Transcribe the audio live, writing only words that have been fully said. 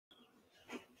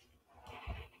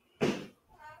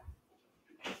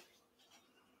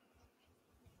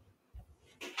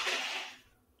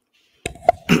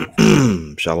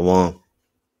Shalom.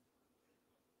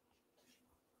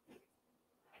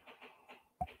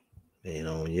 Ain't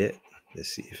on yet. Let's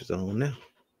see if it's on now.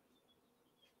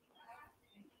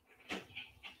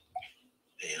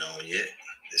 Ain't on yet.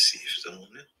 Let's see if it's on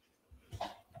now.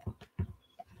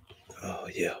 Oh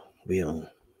yeah, we on.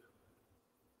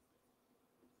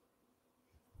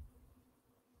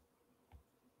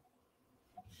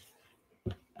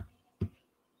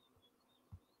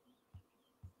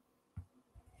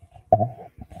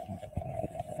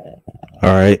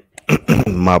 All right.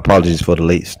 My apologies for the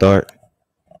late start.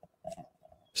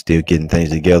 Still getting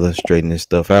things together, straightening this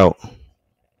stuff out.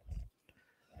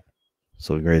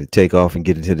 So we're ready to take off and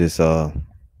get into this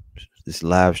this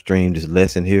live stream, this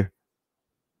lesson here.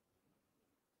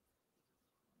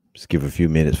 Just give a few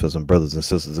minutes for some brothers and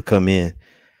sisters to come in.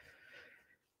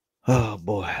 Oh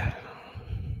boy.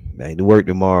 Back to work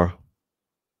tomorrow.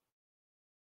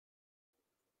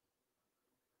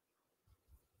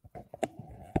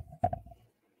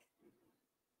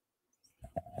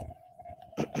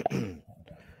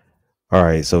 All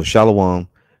right, so Shalom.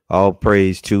 All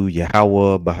praise to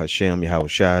Yahweh, Bahashem, Yahweh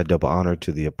Shai, double honor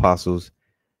to the apostles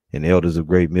and elders of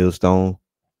Great Millstone.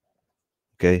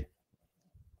 Okay.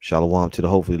 Shalom to the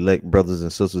hopefully elect brothers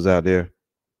and sisters out there.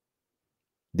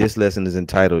 This lesson is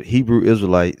entitled Hebrew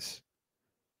Israelites.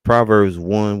 Proverbs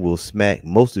 1 will smack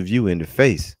most of you in the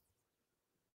face.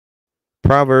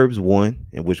 Proverbs 1,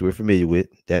 in which we're familiar with,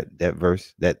 that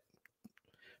verse, that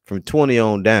from 20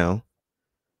 on down,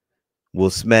 will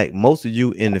smack most of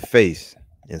you in the face.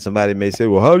 And somebody may say,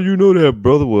 well, how do you know that,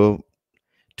 brother? Well,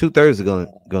 2/3 are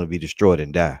gonna be destroyed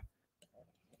and die.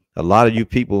 A lot of you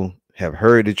people have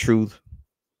heard the truth.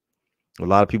 A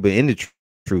lot of people in the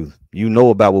truth. You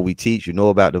know about what we teach. You know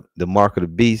about the mark of the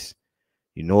beast.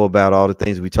 You know about all the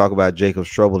things we talk about Jacob's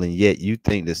trouble, and yet you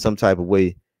think that some type of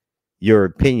way your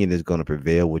opinion is going to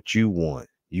prevail what you want.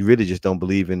 You really just don't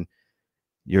believe in.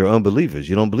 You're unbelievers.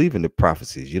 You don't believe in the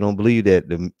prophecies. You don't believe that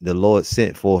the Lord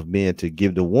sent forth men to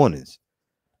give the warnings.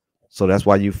 So that's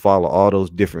why you follow all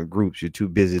those different groups. You're too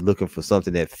busy looking for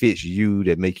something that fits you,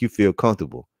 that make you feel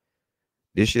comfortable.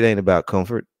 This shit ain't about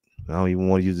comfort. I don't even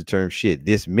want to use the term shit.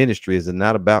 This ministry is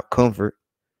not about comfort.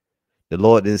 The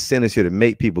Lord didn't send us here to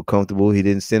make people comfortable. He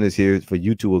didn't send us here for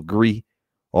you to agree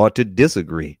or to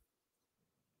disagree.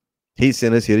 He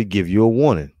sent us here to give you a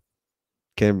warning.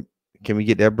 Can we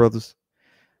get that, brothers?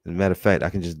 As a matter of fact,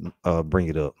 I can just bring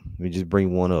it up. Let me just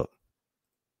bring one up.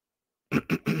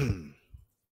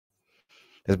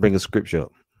 Let's bring a scripture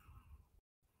up.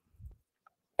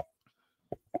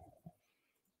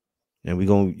 And we're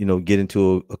going to, get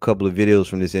into a couple of videos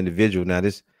from this individual. Now,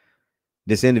 this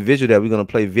individual that we're going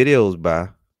to play videos by,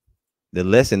 the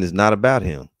lesson is not about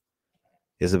him.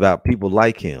 It's about people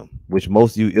like him, which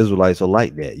most of you Israelites are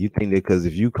like that. You think that because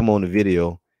if you come on the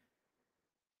video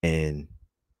and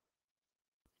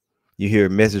you hear a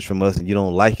message from us and you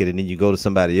don't like it, and then you go to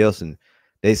somebody else and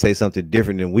they say something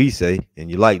different than we say, and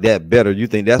you like that better, you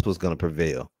think that's what's going to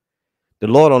prevail. The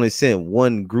Lord only sent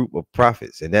one group of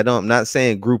prophets, and I'm not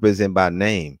saying group as in by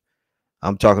name.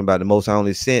 I'm talking about the Most High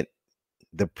only sent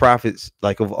the prophets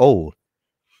like of old.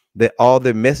 That all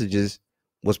their messages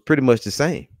was pretty much the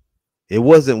same. It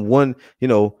wasn't one,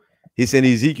 he sent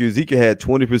Ezekiel. Ezekiel had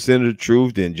 20% of the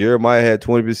truth, and Jeremiah had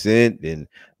 20%, and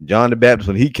John the Baptist,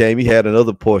 when he came, he had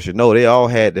another portion. No, they all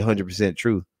had the 100%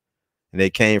 truth, and they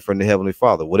came from the Heavenly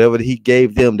Father. Whatever he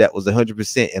gave them, that was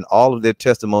 100%, and all of their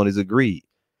testimonies agreed.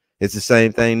 It's the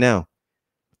same thing now.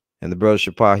 And the brother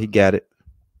Shapar, he got it,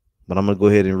 but I'm going to go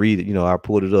ahead and read it. I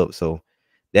pulled it up, so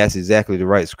that's exactly the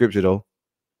right scripture, though.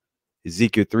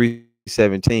 Ezekiel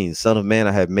 3:17, Son of man,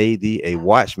 I have made thee a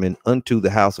watchman unto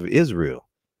the house of Israel.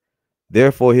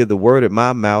 Therefore, hear the word of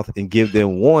my mouth and give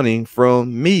them warning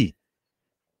from me.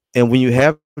 And when you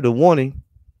have the warning,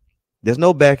 there's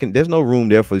no there's no room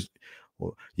there for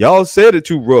y'all said it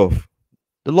too rough.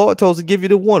 The Lord told us to give you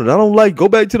the warning. I don't like, go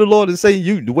back to the Lord and say,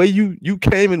 the way you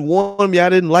came and warned me, I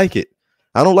didn't like it.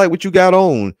 I don't like what you got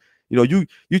on. You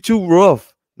too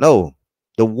rough. No,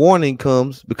 the warning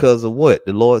comes because of what?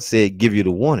 The Lord said, give you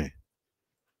the warning.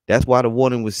 That's why the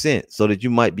warning was sent, so that you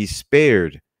might be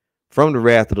spared from the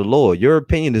wrath of the Lord. Your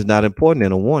opinion is not important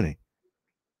in a warning.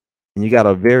 And you got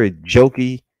a very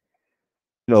jokey,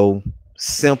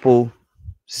 simple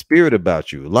spirit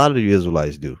about you. A lot of the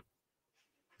Israelites do.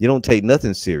 You don't take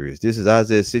nothing serious. This is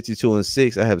Isaiah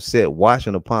 62:6. I have set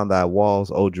watching upon thy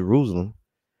walls, O Jerusalem,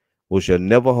 which shall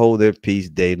never hold their peace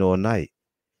day nor night.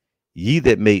 Ye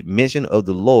that make mention of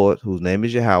the Lord, whose name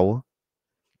is Yahweh,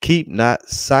 keep not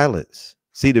silence.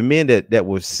 See, the men that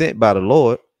were sent by the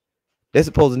Lord, they're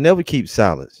supposed to never keep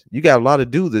silence. You got a lot of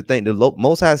dudes that think the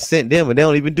Most High sent them and they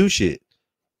don't even do shit.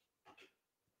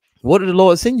 What did the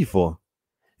Lord send you for?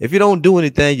 If you don't do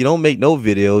anything, you don't make no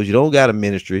videos, you don't got a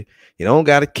ministry, you don't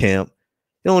got a camp,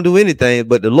 you don't do anything,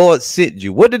 but the Lord sent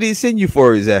you. What did he send you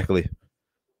for exactly?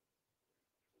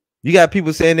 You got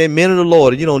people saying they're men of the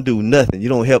Lord and you don't do nothing. You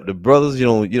don't help the brothers. I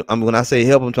mean, when I say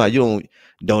help, I'm trying, you don't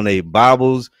donate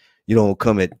Bibles. You don't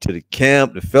come to the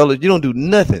camp, the fellas. You don't do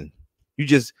nothing. You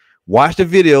just watch the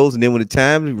videos. And then when the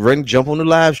time run, jump on the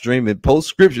live stream and post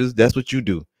scriptures, that's what you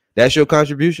do. That's your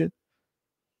contribution.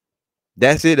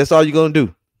 That's it. That's all you're going to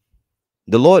do.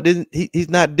 The Lord he's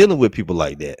not dealing with people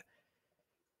like that.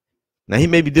 Now he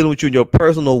may be dealing with you in your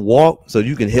personal walk so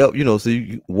you can help, so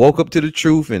you woke up to the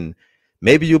truth and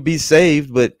maybe you'll be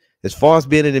saved. But as far as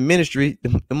being in the ministry,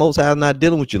 the Most High is not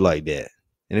dealing with you like that.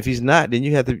 And if he's not, then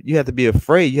you have to be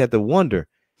afraid. You have to wonder,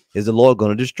 is the Lord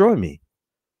going to destroy me?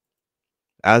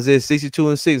 Isaiah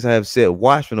 62:6, I have set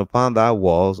watchmen upon thy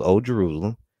walls, O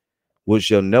Jerusalem, which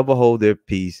shall never hold their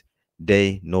peace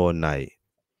day nor night.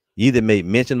 Ye that make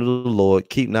mention of the Lord,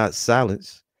 keep not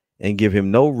silence, and give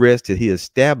him no rest till he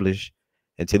establish,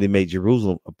 until he make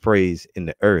Jerusalem a praise in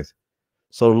the earth.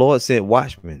 So the Lord sent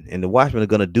watchmen, and the watchmen are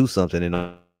going to do something. And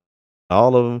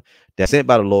all of them that sent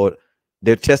by the Lord,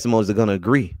 their testimonies are going to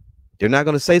agree. They're not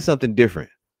going to say something different.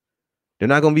 They're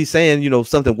not going to be saying,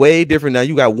 something way different. Now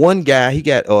you got one guy, he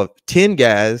got 10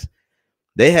 guys.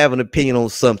 They have an opinion on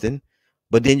something,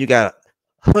 but then you got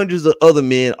hundreds of other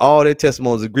men. All their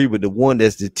testimonies agree with the one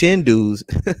that's the 10 dudes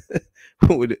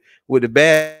with the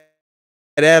bad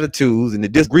attitudes and the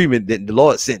disagreement that the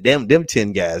Lord sent them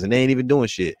 10 guys, and they ain't even doing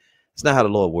shit. It's not how the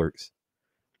Lord works.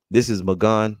 This is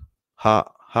Magan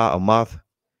Ha-Amath,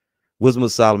 Wisdom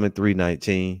of Solomon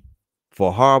 3:19.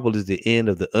 For horrible is the end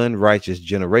of the unrighteous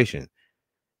generation.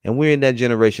 And we're in that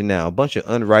generation now. A bunch of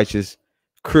unrighteous,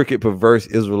 crooked, perverse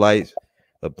Israelites,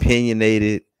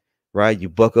 opinionated, right? You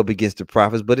buck up against the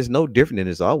prophets, but it's no different than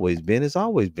it's always been. It's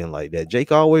always been like that.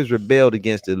 Jake always rebelled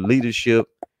against the leadership,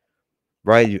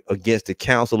 right? Against the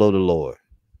counsel of the Lord,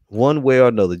 one way or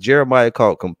another. Jeremiah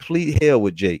caught complete hell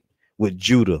with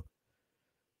Judah.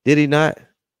 Did he not?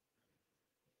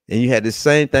 And you had the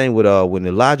same thing with when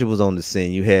Elijah was on the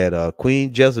scene. You had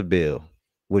Queen Jezebel,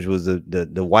 which was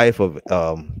the wife of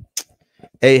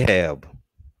Ahab,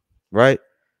 right?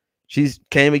 She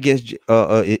came against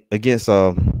Elijah.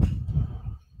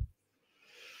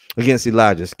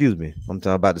 Excuse me, I'm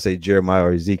about to say Jeremiah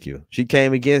or Ezekiel. She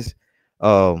came against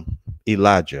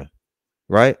Elijah,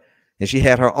 right? And she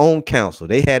had her own counsel.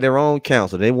 They had their own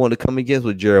counsel. They wanted to come against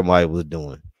what Jeremiah was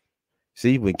doing.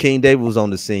 See, when King David was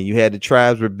on the scene, you had the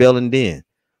tribes rebelling then,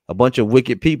 a bunch of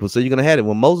wicked people. So you're gonna have it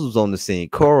when Moses was on the scene,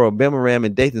 Korah, Abiram,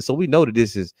 and Dathan. So we know that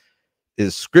this is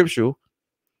scriptural,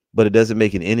 but it doesn't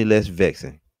make it any less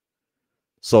vexing.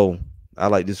 So I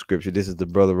like this scripture. This is the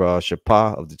brother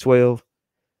Shapah of the 12.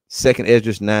 2nd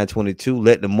Esdras 9:22.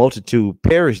 Let the multitude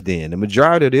perish then. The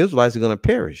majority of the Israelites are going to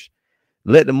perish.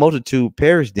 Let the multitude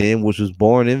perish then, which was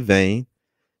born in vain,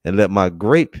 and let my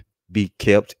grape be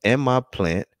kept and my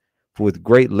plant, for with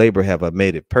great labor have I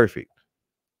made it perfect.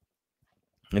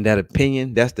 And that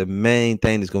opinion, that's the main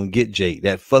thing that's going to get Jake.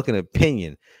 That fucking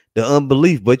opinion, the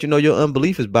unbelief. But your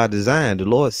unbelief is by design. The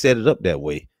Lord set it up that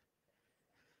way.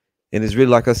 And it's really,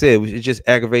 like I said, it's just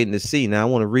aggravating to see. Now, I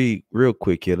want to read real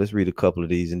quick here. Let's read a couple of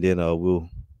these, and then we'll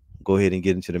go ahead and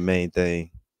get into the main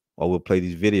thing, or we'll play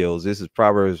these videos. This is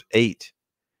Proverbs 8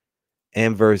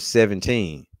 and verse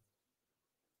 17.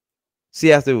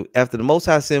 See, after the Most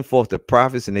High send forth the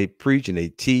prophets, and they preach and they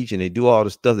teach and they do all the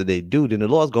stuff that they do, then the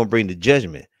Lord's going to bring the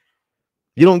judgment.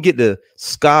 You don't get to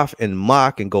scoff and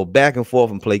mock and go back and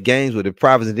forth and play games with the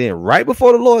prophets, and then right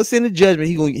before the Lord send the judgment,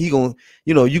 you're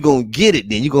gonna get it.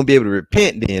 Then you're gonna be able to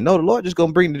repent. Then no, the Lord just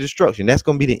gonna bring the destruction. That's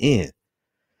gonna be the end.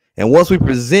 And once we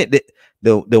present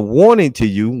the warning to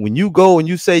you, when you go and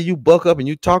you say you buck up and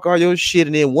you talk all your shit,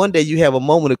 and then one day you have a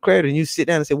moment of clarity and you sit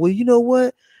down and say, well, you know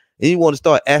what? And you want to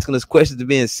start asking us questions to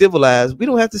being civilized. We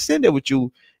don't have to sit there with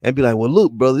you and be like, well,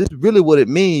 look, brother, this is really what it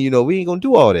means. We ain't gonna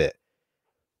do all that.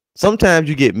 Sometimes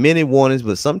you get many warnings,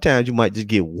 but sometimes you might just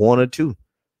get one or two,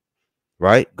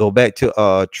 right? Go back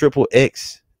to Triple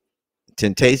X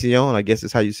Tentacion, I guess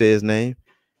that's how you say his name.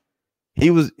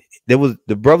 The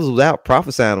brothers was out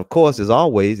prophesying, of course, as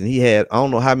always, and he had, I don't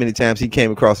know how many times he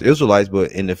came across Israelites,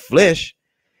 but in the flesh,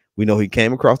 we know he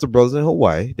came across the brothers in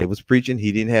Hawaii. They was preaching.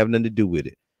 He didn't have nothing to do with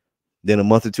it. Then a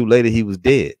month or two later, he was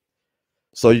dead.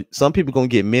 So some people gonna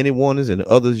get many warnings, and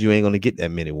others you ain't gonna get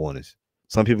that many warnings.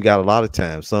 Some people got a lot of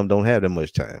time. Some don't have that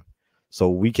much time. So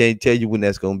we can't tell you when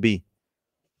that's going to be.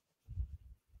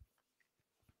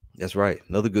 That's right.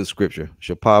 Another good scripture.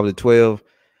 Shapah 12,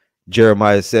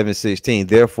 Jeremiah 7:16.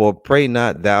 Therefore, pray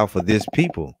not thou for this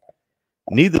people,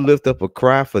 Neither lift up a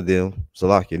cry for them,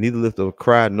 Salakia, neither lift up a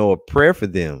cry nor a prayer for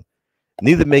them.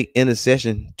 Neither make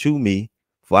intercession to me,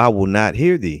 for I will not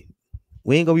hear thee.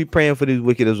 We ain't gonna be praying for these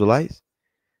wicked Israelites.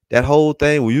 That whole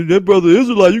thing, well, you that brother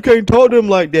Israelite, you can't talk to them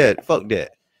like that. Fuck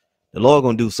that. The Lord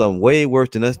gonna do something way worse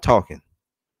than us talking.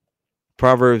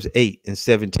 Proverbs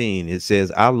 8:17. It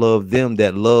says, I love them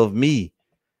that love me.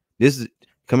 This is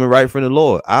coming right from the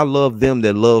Lord. I love them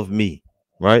that love me,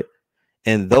 right?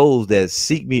 And those that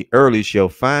seek me early shall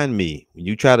find me. When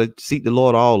you try to seek the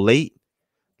Lord all late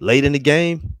in the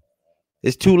game,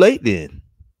 it's too late then.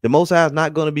 The Most High is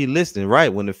not going to be listening,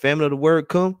 right? When the famine of the word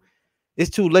come, it's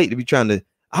too late to be trying to,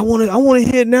 I want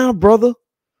to hear it now, brother.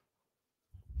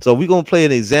 So we're going to play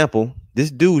an example. This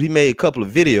dude, he made a couple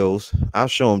of videos. I'll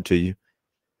show them to you.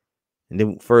 And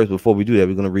then first, before we do that,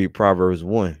 we're going to read Proverbs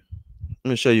 1. I'm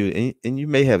going to show you, and you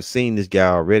may have seen this guy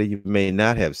already. You may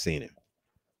not have seen him.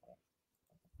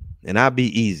 And I'll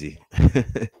be easy.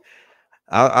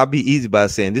 I'll be easy by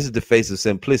saying this is the face of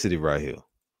simplicity right here.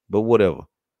 But whatever.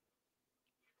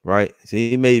 Right? So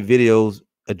he made videos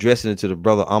addressing it to the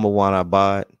brother Amawan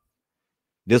Abad.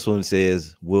 This one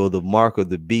says, will the mark of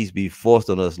the beast be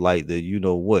forced on us like the, you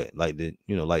know what? Like the,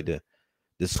 like the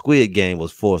Squid Game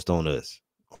was forced on us,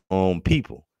 on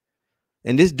people.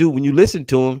 And this dude, when you listen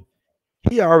to him,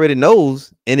 he already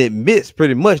knows and admits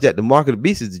pretty much that the mark of the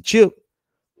beast is the chip.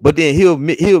 But then he'll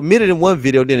admit it in one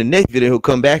video, then the next video he'll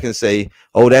come back and say,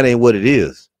 oh, that ain't what it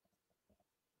is.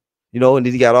 And then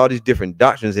he got all these different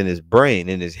doctrines in his brain,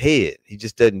 in his head. He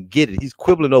just doesn't get it. He's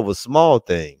quibbling over small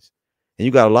things. And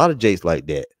you got a lot of jakes like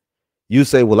that. You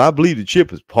say, well, I believe the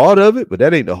chip is part of it, but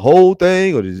that ain't the whole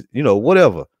thing, or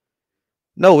whatever.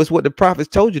 No, it's what the prophets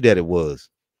told you that it was.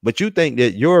 But you think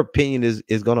that your opinion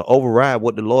is going to override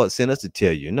what the Lord sent us to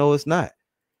tell you. No, it's not.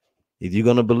 If you're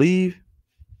going to believe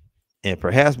and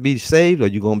perhaps be saved, or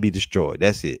you're going to be destroyed.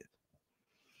 That's it.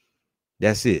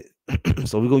 That's it.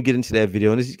 So we're going to get into that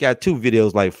video. And he's got 2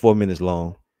 videos like 4 minutes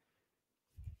long.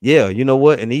 Yeah, you know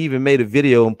what? And he even made a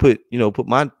video and put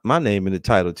my name in the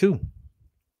title too.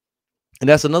 And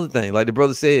that's another thing. Like the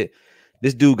brother said,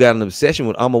 this dude got an obsession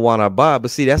with Amawan Abad. But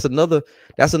see, that's another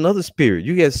spirit.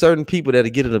 You get certain people that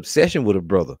get an obsession with a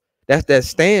brother. That's that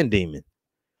Stan demon.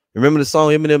 Remember the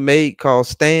song Eminem made called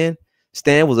Stan?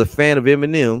 Stan was a fan of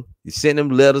Eminem. He sent him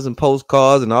letters and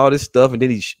postcards and all this stuff. And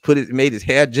then he made his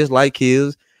hair just like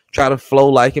his, try to flow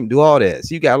like him, do all that.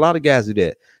 So you got a lot of guys do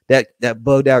that. That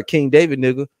bugged out King David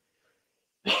nigga.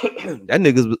 That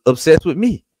nigga's obsessed with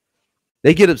me.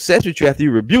 They get obsessed with you after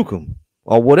you rebuke them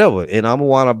or whatever. And I'm gonna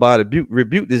want to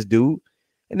rebuke this dude,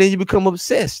 and then you become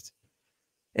obsessed.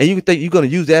 And you think you're gonna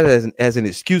use that as an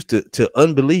excuse to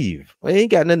unbelieve. Well, it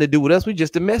ain't got nothing to do with us. We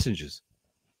just the messengers.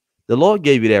 The Lord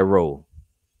gave you that role.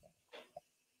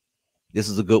 This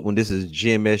is a good one. This is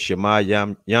GMS Shema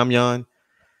Yamyan.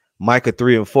 Micah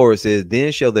 3:4. It says,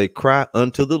 then shall they cry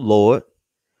unto the Lord,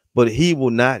 but he will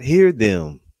not hear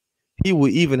them. He will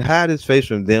even hide his face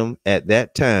from them at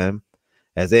that time,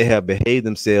 as they have behaved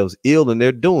themselves ill in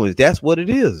their doings. That's what it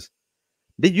is.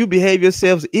 Did you behave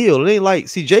yourselves ill? It ain't like,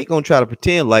 see, Jake gonna try to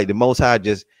pretend like the Most High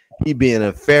he being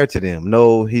unfair to them.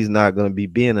 No, he's not gonna be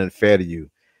being unfair to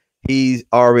you. He's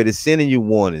already sending you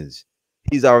warnings.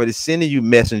 He's already sending you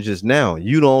messengers now.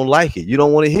 You don't like it. You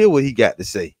don't want to hear what he got to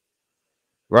say.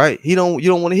 Right? You don't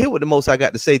want to hear what the Most High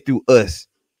got to say through us.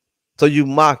 So you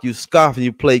mock, you scoff, and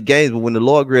you play games. But when the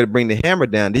Lord ready to bring the hammer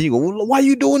down, then you go, well, why are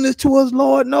you doing this to us,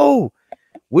 Lord? No.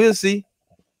 We'll see.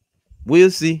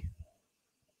 We'll see.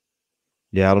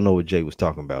 Yeah, I don't know what Jay was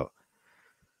talking about.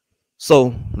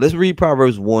 So let's read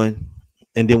Proverbs 1,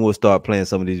 and then we'll start playing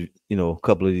some of these, a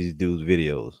couple of these dudes'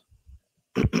 videos.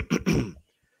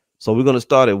 So we're going to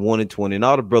start at 1:20. And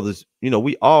all the brothers,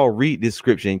 we all read this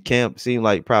scripture in camp. Seem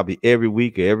like probably every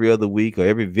week or every other week or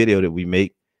every video that we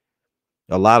make.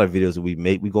 A lot of videos that we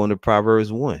make, we go into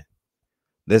Proverbs 1.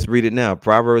 Let's read it now.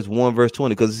 Proverbs 1:20,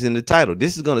 because it's in the title.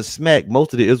 This is going to smack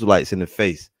most of the Israelites in the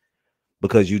face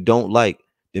because you don't like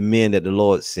the men that the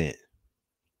Lord sent.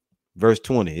 Verse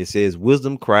 20, it says,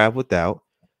 wisdom crieth without.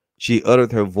 She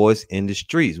uttereth her voice in the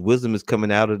streets. Wisdom is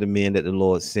coming out of the men that the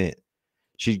Lord sent.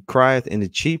 She crieth in the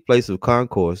chief place of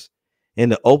concourse. In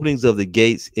the openings of the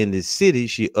gates in the city,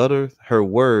 she uttereth her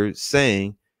words,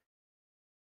 saying,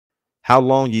 how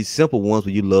long, ye simple ones,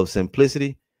 will you love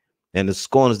simplicity? And the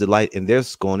scorners delight in their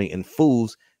scorning, and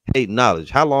fools hate knowledge.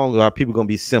 How long are people going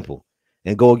to be simple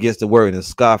and go against the word and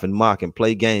scoff and mock and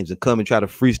play games and come and try to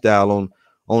freestyle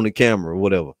on the camera or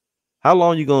whatever? How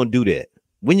long you going to do that?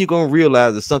 When you going to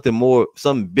realize that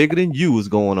something bigger than you is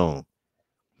going on?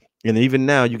 And even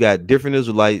now you got different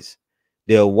Israelites.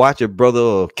 They'll watch a brother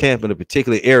or camp in a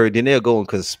particular area, then they'll go and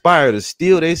conspire to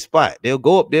steal their spot. They'll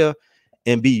go up there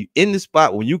and be in the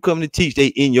spot when you come to teach. They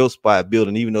in your spot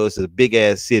building, even though it's a big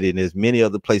ass city and there's many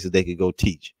other places they could go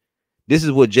teach. This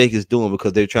is what Jake is doing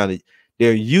because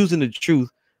they're using the truth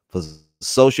for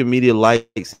social media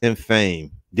likes and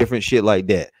fame, different shit like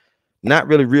that, not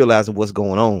really realizing what's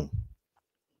going on.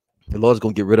 The Lord's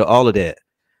gonna get rid of all of that.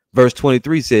 Verse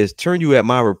 23 says, turn you at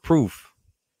my reproof.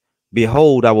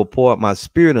 Behold, I will pour out my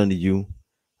spirit unto you.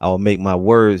 I will make my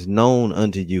words known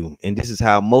unto you. And this is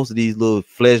how most of these little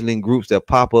fledgling groups that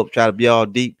pop up, try to be all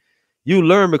deep. You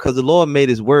learn because the Lord made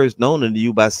his words known unto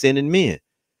you by sending men.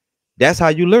 That's how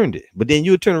you learned it. But then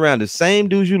you'll turn around, the same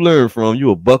dudes you learned from, you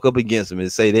will buck up against them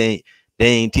and say they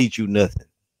ain't teach you nothing,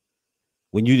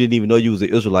 when you didn't even know you was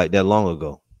an Israelite that long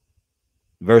ago.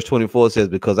 Verse 24 says,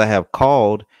 because I have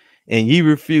called and ye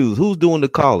refuse. Who's doing the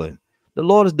calling? The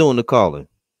Lord is doing the calling.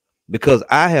 Because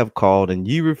I have called and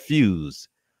ye refuse.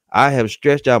 I have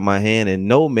stretched out my hand and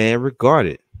no man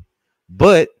regarded.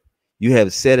 But you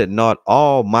have set at naught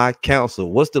all my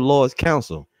counsel. What's the Lord's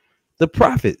counsel? The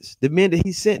prophets, the men that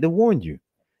he sent to warn you.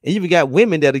 And you've got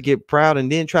women that'll get proud and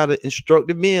then try to instruct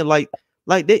the men like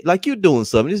you doing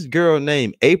something. This girl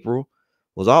named April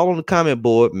was all on the comment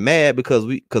board mad because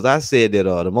I said that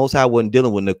the Most High wasn't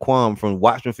dealing with Naquam from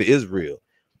Watchmen for Israel.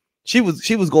 She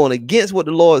was going against what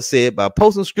the Lord said by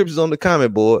posting scriptures on the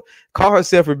comment board, call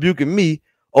herself rebuking me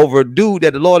over a dude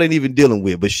that the Lord ain't even dealing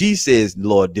with, but she says the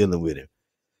Lord dealing with him.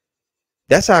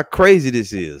 That's how crazy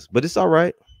this is, but it's all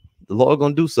right. The Lord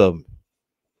gonna do something.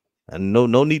 And no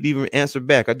need to even answer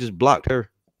back. I just blocked her.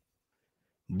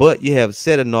 But you have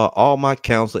set at naught all my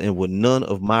counsel and with none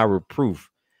of my reproof.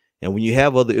 And when you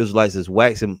have other Israelites that's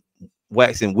waxing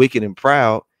wicked and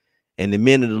proud, and the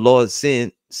men of the Lord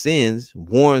sins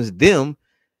warns them,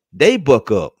 they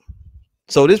buck up.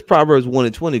 So this Proverbs 1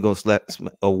 and 20 gonna slap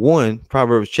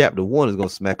Proverbs chapter 1 is gonna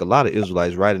smack a lot of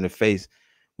Israelites right in the face.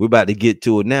 We're about to get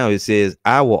to it now. It says,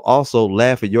 I will also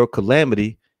laugh at your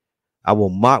calamity. I will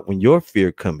mock when your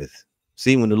fear cometh.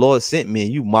 See, when the Lord sent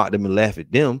men, you mocked them and laugh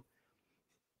at them.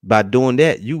 By doing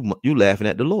that, you laughing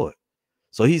at the Lord.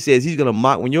 So he says he's gonna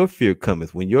mock when your fear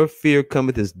cometh. When your fear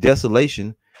cometh as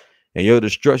desolation, and your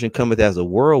destruction cometh as a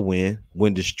whirlwind.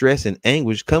 When distress and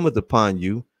anguish cometh upon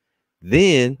you,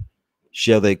 then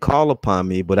shall they call upon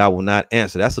me, but I will not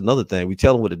answer. That's another thing. We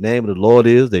tell them what the name of the Lord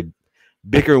is. They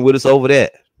bickering with us over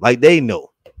that, like they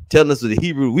know. Telling us that the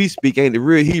Hebrew we speak ain't the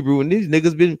real Hebrew, and these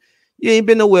niggas you ain't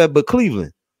been nowhere but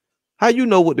Cleveland. How you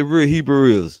know what the real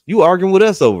Hebrew is? You arguing with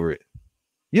us over it.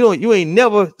 You ain't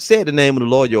never said the name of the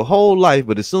Lord your whole life,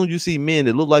 but as soon as you see men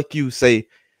that look like you say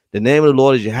the name of the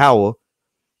Lord is Yahweh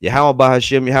by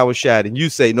Hashem, Yahweh Shad, and you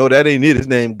say, no, that ain't it. His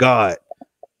name God.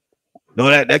 No,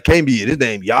 that can't be it. His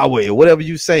name Yahweh or whatever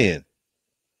you saying.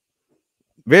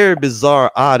 Very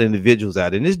bizarre, odd individuals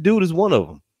out there. And this dude is one of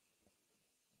them.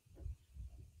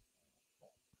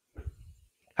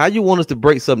 How you want us to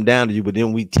break something down to you, but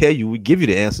then we tell you, we give you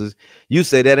the answers. You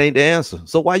say that ain't the answer.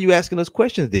 So why are you asking us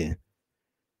questions then?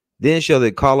 Then shall they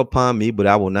call upon me, but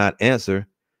I will not answer.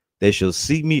 They shall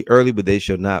seek me early, but they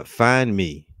shall not find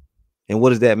me. And what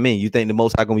does that mean? You think the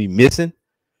Most High gonna be missing?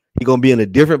 He gonna be in a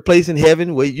different place in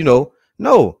heaven where,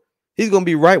 no, he's gonna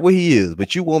be right where he is,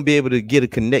 but you won't be able to get a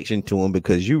connection to him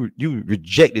because you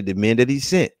rejected the men that he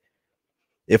sent.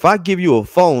 If I give you a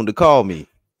phone to call me,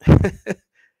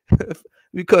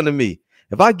 you come to me.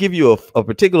 If I give you a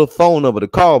particular phone number to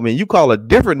call me and you call a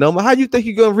different number, how you think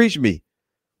you're gonna reach me?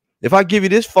 If I give you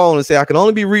this phone and say I can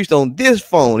only be reached on this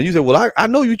phone, and you say, well, I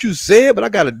know what you said, but I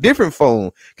got a different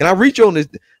phone. Can I reach you on this?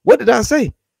 What did I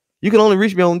say? You can only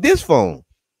reach me on this phone.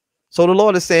 So the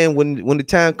Lord is saying when the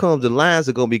time comes, the lines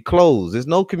are going to be closed. There's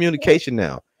no communication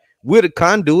now. We're the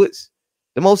conduits.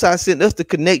 The Most High sent us to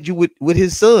connect you with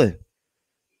his son.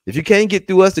 If you can't get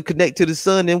through us to connect to the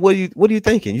son, then what are you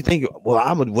thinking? You think, well,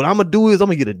 what I'm gonna do is I'm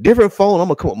gonna get a different phone. I'm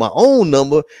gonna come up with my own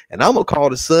number and I'm gonna call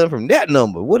the son from that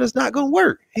number. Well, it's not gonna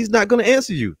work. He's not gonna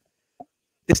answer you.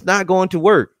 It's not going to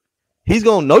work. He's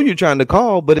gonna know you're trying to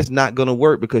call, but it's not gonna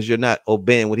work because you're not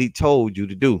obeying what he told you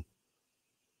to do.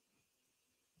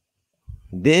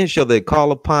 Then shall they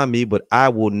call upon me, but I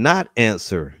will not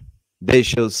answer. They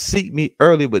shall seek me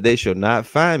early, but they shall not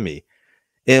find me.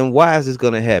 And why is this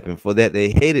going to happen? For that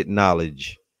they hated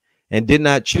knowledge and did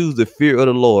not choose the fear of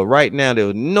the Lord. Right now, there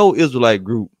was no Israelite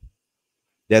group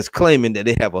that's claiming that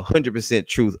they have 100%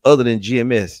 truth other than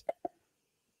GMS.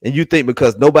 And you think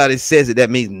because nobody says it,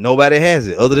 that means nobody has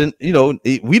it. Other than,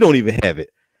 we don't even have it.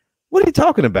 What are you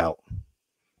talking about?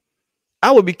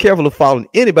 I would be careful of following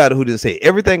anybody who didn't say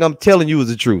everything I'm telling you is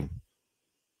the truth.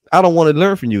 I don't want to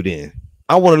learn from you then.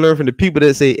 I want to learn from the people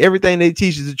that say everything they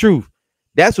teach is the truth.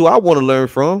 That's who I want to learn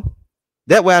from.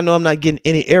 That way I know I'm not getting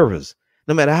any errors,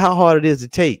 no matter how hard it is to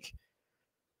take.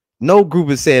 No group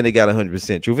is saying they got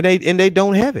 100% truth, and they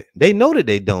don't have it. They know that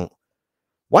they don't.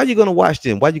 Why are you gonna watch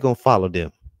them? Why are you gonna follow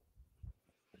them?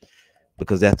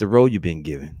 Because that's the road you've been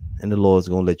given, and the Lord's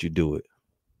gonna let you do it.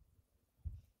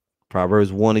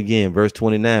 Proverbs 1 again, verse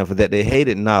 29. For that they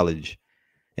hated knowledge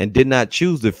and did not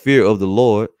choose the fear of the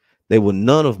Lord, they were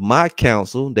none of my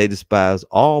counsel. They despised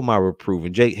all my reproof.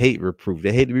 And Jake hate reproof.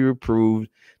 They hate to be reproved.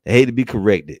 They hate to be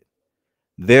corrected.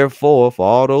 Therefore, for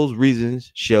all those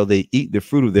reasons, shall they eat the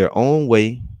fruit of their own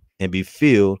way and be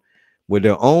filled with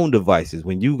their own devices.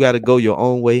 When you got to go your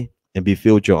own way and be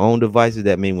filled with your own devices,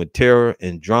 that means when terror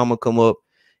and drama come up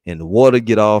and the water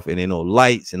get off and there no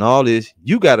lights and all this,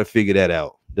 you got to figure that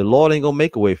out. The Lord ain't going to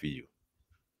make a way for you.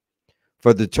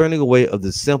 For the turning away of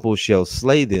the simple shall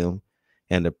slay them,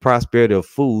 and the prosperity of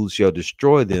fools shall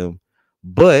destroy them.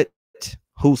 But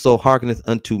whoso hearkeneth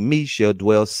unto me shall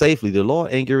dwell safely. The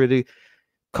Lord ain't ready to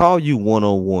call you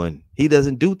one-on-one. He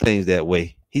doesn't do things that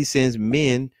way. He sends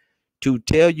men to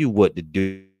tell you what to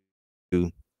do.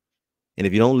 And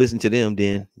if you don't listen to them,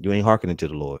 then you ain't hearkening to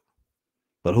the Lord.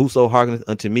 But whoso hearkeneth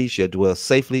unto me shall dwell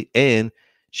safely and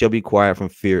shall be quiet from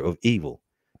fear of evil.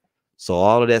 So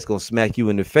all of that's going to smack you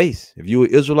in the face. If you're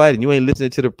an Israelite and you ain't listening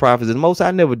to the prophets, and most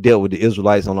I never dealt with the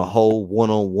Israelites on a whole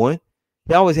one-on-one.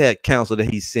 He always had counsel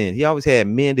that he sent. He always had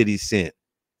men that he sent.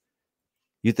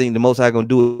 You think the Most High going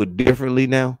to do it differently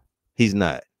now? He's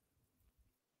not.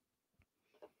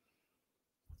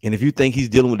 And if you think he's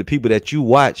dealing with the people that you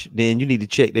watch, then you need to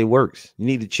check their works. You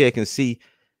need to check and see,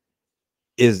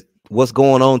 is what's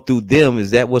going on through them, is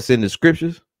that what's in the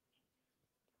scriptures?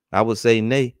 I would say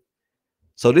nay.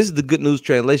 So this is the Good News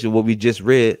Translation, what we just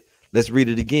read. Let's read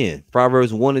it again.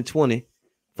 Proverbs 1 and 20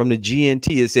 from the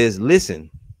GNT. It says, listen,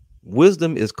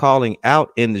 wisdom is calling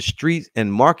out in the streets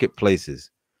and marketplaces,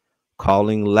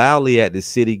 calling loudly at the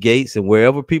city gates and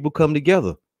wherever people come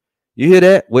together. You hear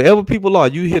that? Wherever people are,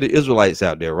 you hear the Israelites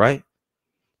out there, right?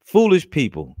 Foolish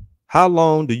people. How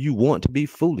long do you want to be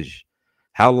foolish?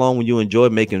 How long will you enjoy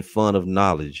making fun of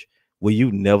knowledge? Will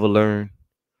you never learn?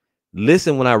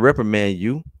 Listen when I reprimand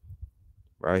you.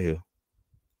 Right here.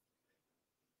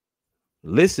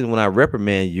 Listen when I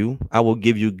reprimand you. I will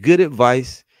give you good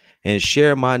advice and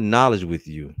share my knowledge with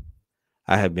you.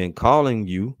 I have been calling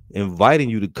you, inviting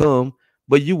you to come,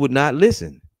 but you would not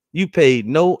listen. You paid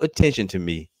no attention to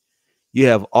me. You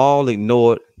have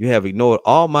ignored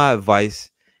all my advice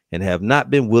and have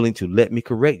not been willing to let me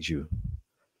correct you.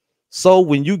 So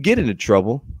when you get into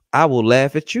trouble, I will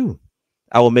laugh at you.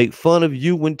 I will make fun of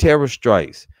you when terror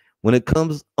strikes. When it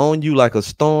comes on you like a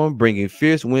storm, bringing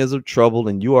fierce winds of trouble,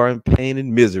 and you are in pain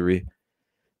and misery,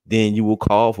 then you will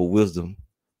call for wisdom,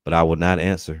 but I will not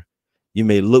answer. You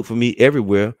may look for me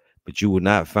everywhere, but you will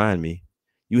not find me.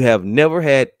 You have never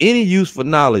had any use for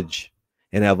knowledge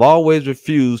and have always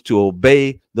refused to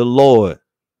obey the Lord.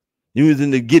 You was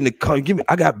in the getting the coffee.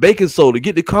 I got baking soda.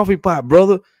 Get the coffee pot,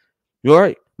 brother. You all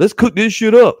right? Let's cook this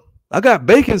shit up. I got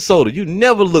baking soda. You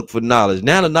never look for knowledge.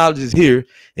 Now the knowledge is here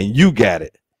and you got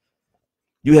it.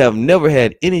 You have never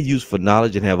had any use for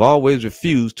knowledge and have always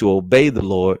refused to obey the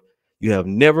Lord. You have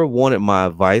never wanted my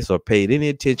advice or paid any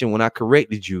attention when I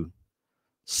corrected you.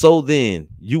 So then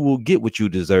you will get what you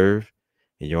deserve,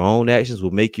 and your own actions will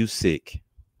make you sick.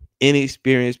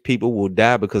 Inexperienced people will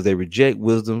die because they reject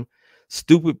wisdom.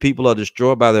 Stupid people are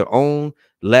destroyed by their own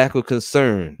lack of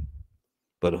concern.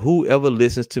 But whoever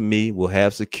listens to me will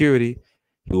have security.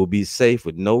 He will be safe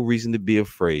with no reason to be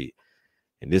afraid.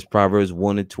 And this Proverbs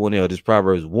 1 and 20, or this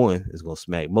Proverbs 1, is going to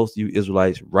smack most of you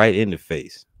Israelites right in the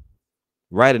face.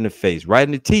 Right in the face. Right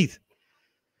in the teeth.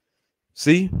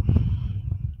 See?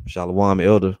 Shalom,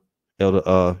 Elder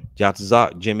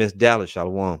Yatazak, GMS Dallas,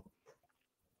 Shalom.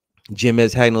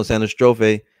 GMS Hagnos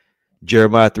Anastrophe,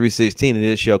 Jeremiah 3:16, and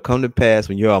it shall come to pass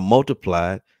when you are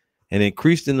multiplied and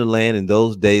increased in the land in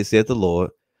those days, saith the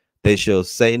Lord, they shall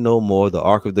say no more the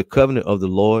ark of the covenant of the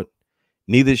Lord,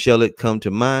 neither shall it come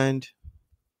to mind,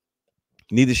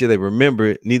 neither shall they remember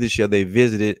it, neither shall they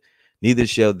visit it, neither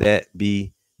shall that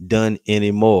be done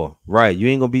anymore. Right? You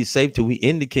ain't gonna be safe till we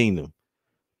in the kingdom.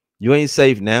 You ain't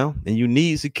safe now, and you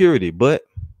need security. But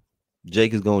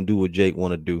Jake is gonna do what Jake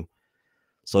want to do.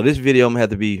 So this video, I'm gonna have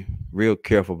to be real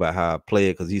careful about how I play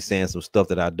it because he's saying some stuff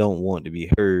that I don't want to be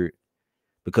heard.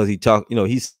 Because he's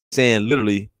saying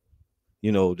literally,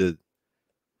 he's saying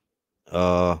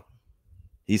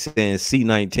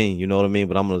C19, you know what I mean?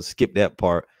 But I'm gonna skip that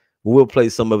part. We'll play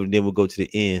some of it, and then we'll go to the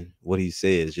end, what he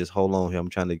says. Just hold on here. I'm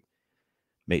trying to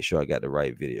make sure I got the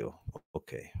right video.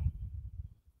 Okay.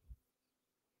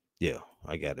 Yeah,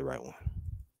 I got the right one.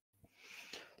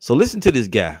 So listen to this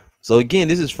guy. So again,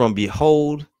 this is from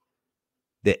Behold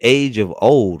the Age of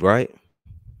Old, right?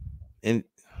 And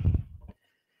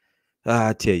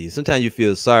I tell you, sometimes you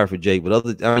feel sorry for Jake,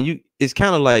 but I mean, it's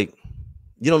kind of like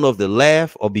you don't know if to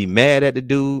laugh or be mad at the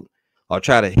dude or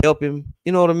try to help him.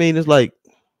 You know what I mean? It's like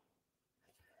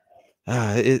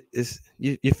it's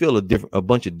you feel a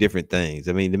bunch of different things.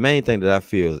 I mean, the main thing that I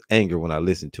feel is anger when I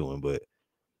listen to him, but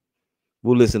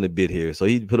we'll listen a bit here. So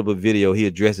he put up a video. He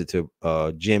addressed it to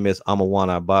GMS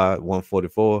Amawana by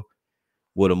 144.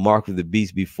 Will the mark of the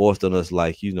beast be forced on us?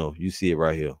 Like, you see it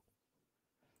right here.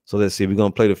 So let's see. We're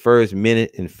gonna play the first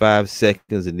minute and 5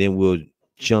 seconds, and then we'll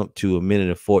jump to a minute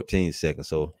and 14 seconds.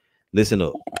 So listen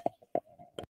up.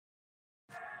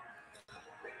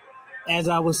 As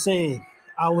I was saying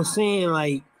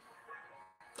like,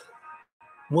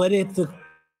 what if the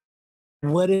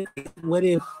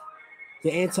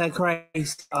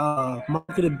Antichrist mark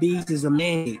of the beast is a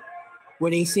mandate,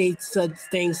 where they say such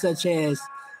things such as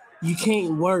you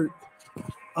can't work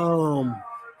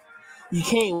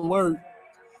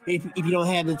if you don't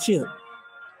have the chip.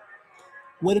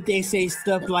 What if they say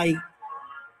stuff like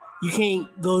you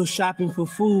can't go shopping for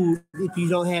food if you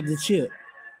don't have the chip?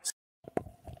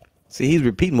 See, he's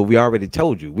repeating what we already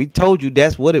told you. We told you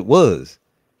that's what it was.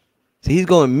 See, he's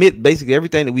going to admit basically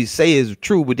everything that we say is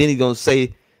true, but then he's going to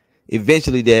say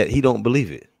eventually that he don't believe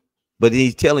it. But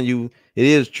he's telling you it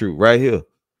is true right here.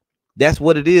 That's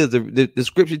what it is. The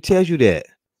scripture tells you that.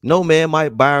 No man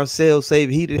might buy or sell save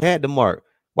he that had the mark.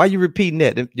 Why are you repeating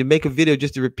that? You make a video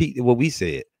just to repeat what we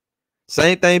said.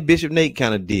 Same thing Bishop Nate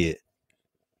kind of did.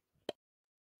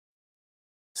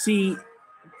 See,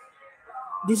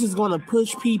 this is going to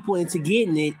push people into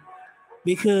getting it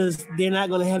because they're not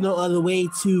going to have no other way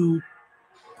to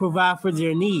provide for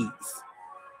their needs.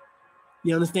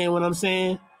 You understand what I'm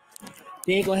saying?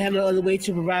 They ain't going to have no other way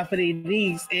to provide for their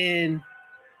needs, and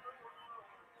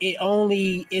it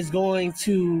only is going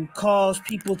to cause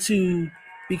people to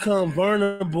become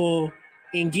vulnerable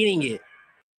in getting it.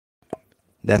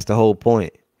 That's the whole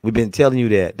point. We've been telling you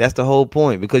that. That's the whole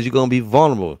point, because you're going to be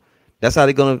vulnerable. That's how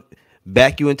they're going to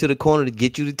back you into the corner to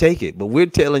get you to take it. But we're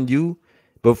telling you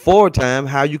before time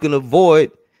how you can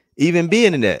avoid even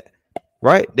being in that,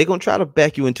 right? They're going to try to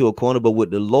back you into a corner, but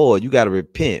with the Lord, you got to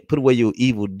repent, put away your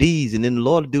evil deeds, and then the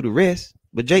Lord will do the rest.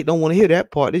 But Jake don't want to hear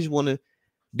that part. They just want to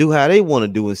do how they want to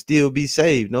do and still be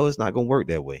saved. No, it's not going to work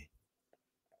that way.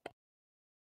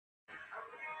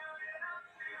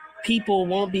 People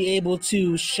won't be able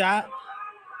to shop.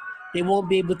 They won't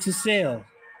be able to sell.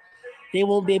 They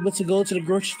won't be able to go to the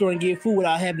grocery store and get food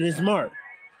without having this mark.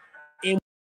 And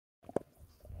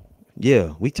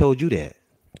yeah, we told you that.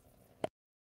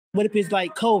 What if it's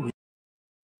like COVID?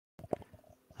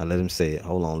 I let him say it.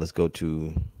 Hold on. Let's go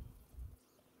to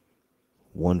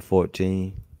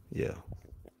 114. Yeah.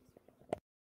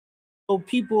 So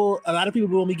a lot of people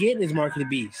will be getting this mark of the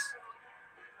beast.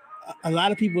 A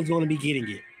lot of people is going to be getting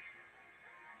it.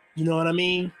 You know what I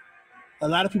mean? A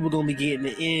lot of people are going to be getting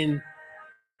it. And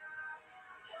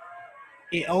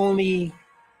it only,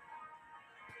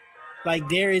 like,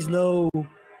 there is no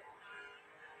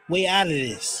way out of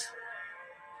this.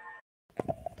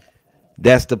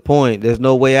 That's the point. There's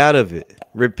no way out of it.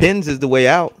 Repentance is the way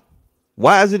out.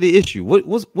 Why is it the issue?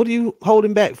 What are you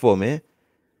holding back for, man?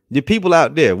 The people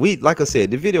out there, like I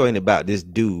said, the video ain't about this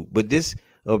dude, but this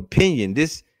opinion,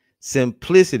 this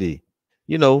simplicity.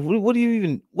 What do you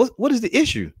even, what is the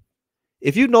issue?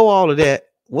 If you know all of that,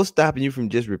 what's stopping you from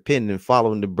just repenting and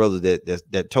following the brother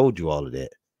that told you all of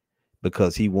that?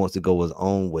 Because he wants to go his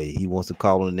own way. He wants to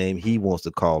call on the name he wants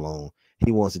to call on.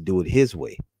 He wants to do it his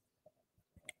way.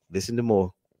 Listen to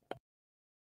more.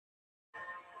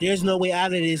 There's no way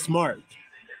out of this mark,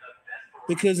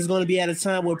 because it's going to be at a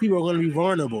time where people are going to be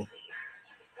vulnerable,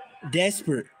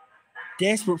 desperate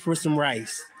for some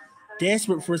rice,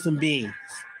 desperate for some beans,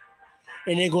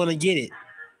 and they're going to get it.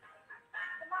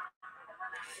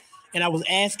 And I was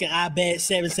asking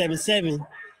iBet777.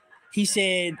 He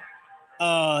said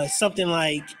something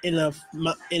like in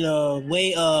a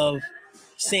way of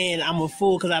saying I'm a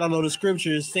fool because I don't know the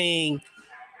scriptures, saying,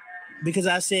 because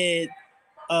I said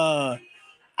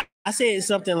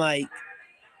something like,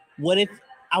 what if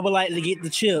I would like to get the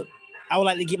chip? I would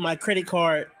like to get my credit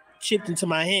card chipped into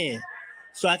my hand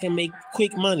so I can make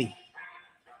quick money.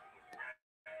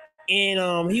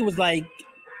 And he was like,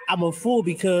 I'm a fool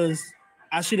because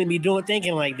I shouldn't be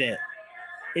thinking like that.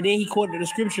 And then he quoted the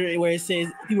scripture where it says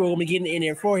people are going to be getting it in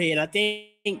their forehead. I think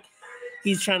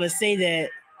he's trying to say that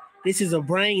this is a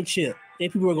brain chip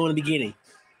that people are going to be getting.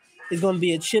 It's going to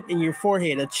be a chip in your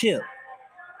forehead, a chip.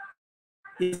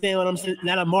 You understand what I'm saying?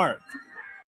 Not a mark.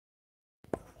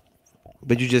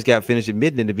 But you just got finished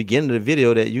admitting in the beginning of the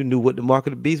video that you knew what the mark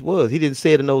of the beast was. He didn't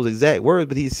say it in those exact words,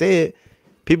 but he said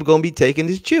people going to be taking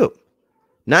this chip.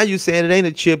 Now you saying it ain't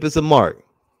a chip, it's a mark.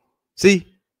 See,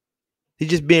 he's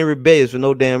just being rebellious for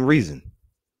no damn reason.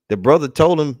 The brother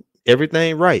told him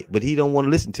everything right, but he don't want to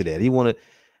listen to that. He want to,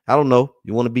 I don't know,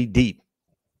 you want to be deep.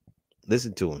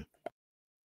 Listen to him.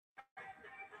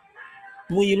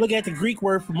 When you look at the Greek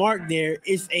word for mark there,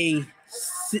 it's a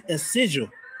sigil,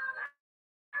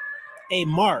 a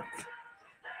mark,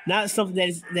 not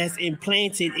something that's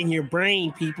implanted in your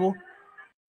brain, people.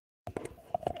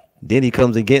 Then he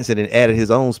comes against it and added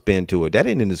his own spin to it. That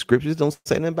ain't in the scriptures. Don't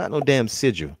say nothing about no damn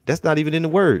sigil. That's not even in the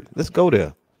word. Let's go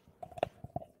there.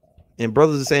 And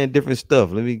brothers are saying different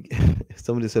stuff. Let me,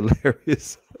 some of this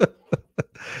hilarious.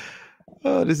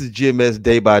 Oh, this is GMS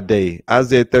day by day.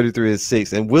 Isaiah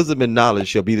 33:6. And wisdom and knowledge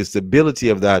shall be the stability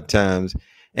of thy times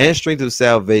and strength of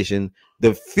salvation.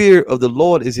 The fear of the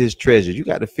Lord is his treasure. You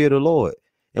got to fear the Lord.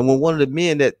 And when one of the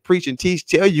men that preach and teach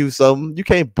tell you something, you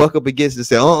can't buck up against it and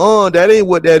say, that ain't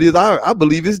what that is. I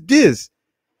believe it's this.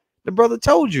 The brother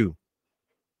told you.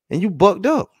 And you bucked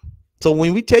up. So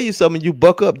when we tell you something, you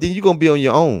buck up, then you're gonna be on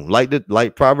your own.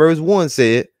 Like Proverbs 1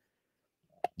 said.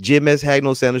 GMS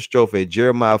Hagno Sandal Strophe,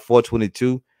 Jeremiah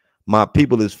 4:22. My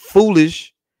people is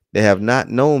foolish. They have not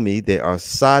known me. They are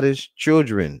sottish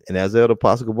children. And as Elder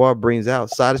Apostle Gabar brings out,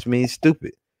 sottish means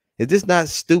stupid. Is this not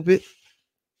stupid?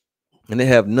 And they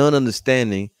have none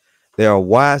understanding. They are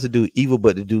wise to do evil,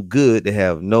 but to do good, they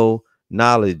have no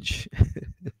knowledge.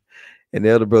 And the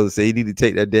elder brother said, you need to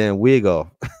take that damn wig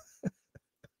off.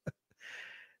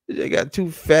 They got two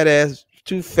fat ass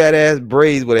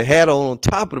braids with a hat on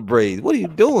top of the braids. What are you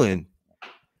doing?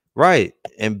 Right.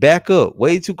 And back up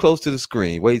way too close to the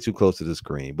screen,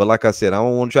 But like I said, I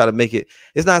don't want to try to make it.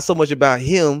 It's not so much about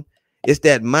him. It's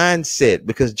that mindset,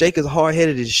 because Jacob's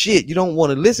hard-headed as shit. You don't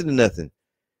want to listen to nothing.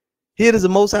 Here is the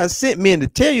Most High sent men to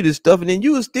tell you this stuff, and then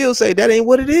you will still say that ain't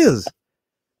what it is.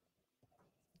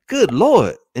 Good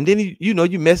Lord. And then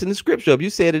you messing the scripture up. You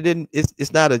said it didn't,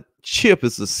 it's not a chip,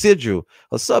 it's a sigil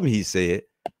or something. He said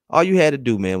all you had to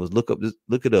do, man, was look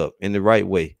it up in the right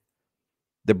way.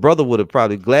 The brother would have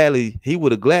probably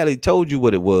gladly told you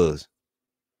what it was.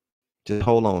 Just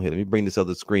hold on here. Let me bring this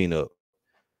other screen up.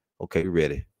 Okay,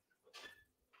 ready.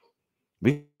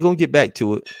 We're gonna get back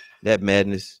to it. That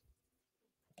madness.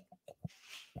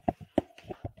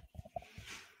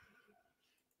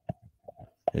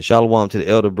 And shalom to the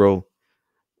elder bro.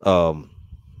 Amawan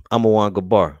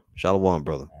Gabar. Shalom,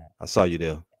 brother. I saw you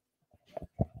there.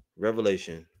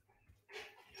 Revelation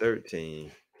 13.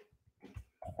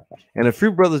 And a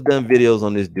few brothers done videos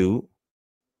on this dude.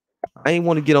 I ain't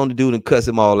want to get on the dude and cuss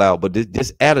him all out, but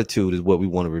this attitude is what we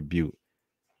want to rebuke.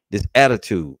 This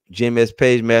attitude. GMS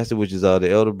Page Master, which is the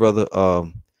elder brother,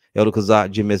 Elder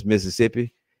Kazak, GMS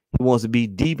Mississippi. He wants to be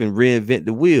deep and reinvent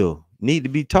the wheel. Need to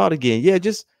be taught again. Yeah,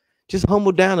 just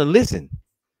humble down and listen.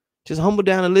 Just humble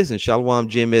down and listen. Shalom,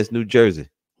 GMS, New Jersey.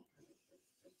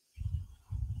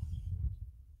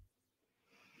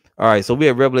 All right, so we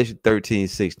have Revelation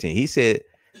 13:16. He said,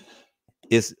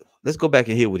 let's go back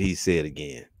and hear what he said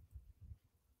again.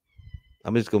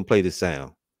 I'm just going to play the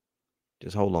sound.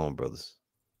 Just hold on, brothers.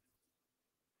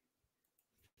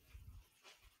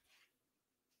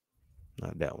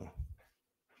 Not that one.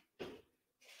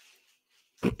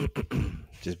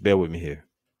 Just bear with me here.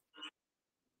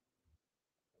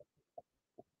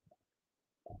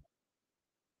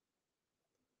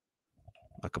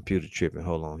 My computer tripping.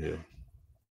 Hold on here.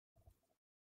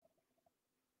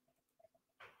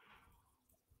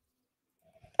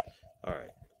 All right.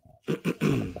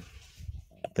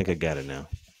 I think I got it now.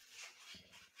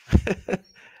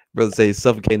 Brother say he's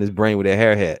suffocating his brain with a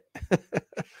hair hat.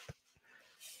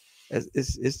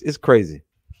 It's crazy.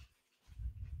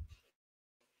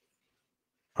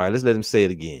 All right, let's let him say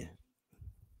it again.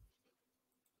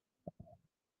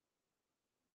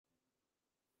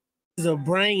 It's a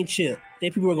brain chip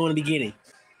that people are going to be getting.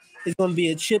 It's going to be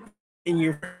a chip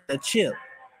in a chip.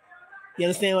 You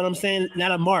understand what I'm saying?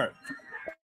 Not a mark.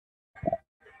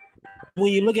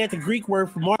 When you look at the Greek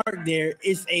word for mark there,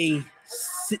 it's a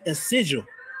sigil,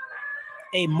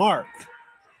 a mark,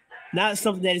 not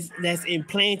something that's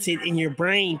implanted in your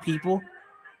brain, people.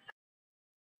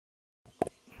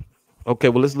 Okay,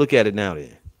 well, let's look at it now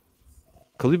then.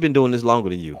 Because we've been doing this longer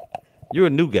than you. You're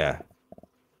a new guy.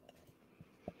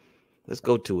 Let's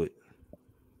go to it.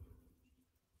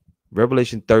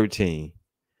 Revelation 13,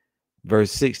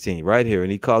 verse 16, right here.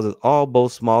 And he causes all,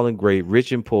 both small and great,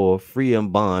 rich and poor, free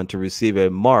and bond, to receive a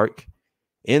mark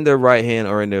in their right hand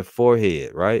or in their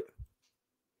forehead, right?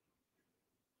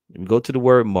 We go to the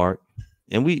word mark,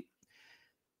 and the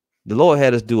Lord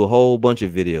had us do a whole bunch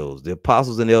of videos. The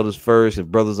apostles and elders first and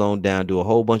brothers on down do a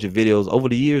whole bunch of videos over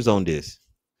the years on this.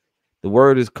 The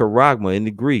word is charagma in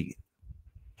the Greek.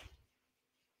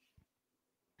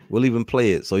 We'll even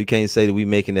play it, so you can't say that we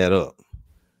making that up.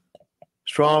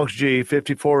 Strong's G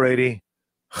 5480.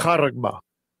 Charagma.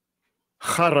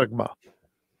 Charagma.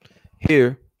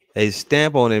 Here, a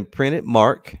stamp on a printed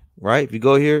mark, right? If you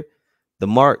go here, the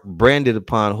mark branded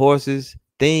upon horses,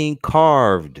 thing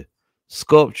carved,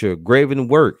 sculpture, graven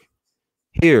work.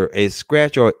 Here, a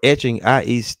scratch or etching,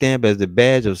 i.e., stamp as the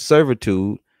badge of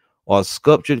servitude, or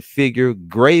sculptured figure,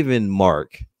 graven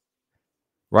mark,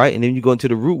 right? And then you go into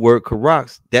the root word,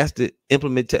 karax. That's the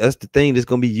that's the thing that's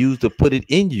going to be used to put it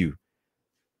in you.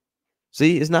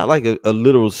 See, it's not like a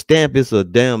literal stamp. It's a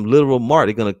damn literal mark.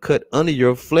 They're going to cut under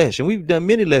your flesh. And we've done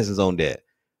many lessons on that.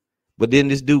 But then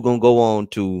this dude going to go on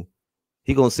to,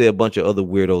 he going to say a bunch of other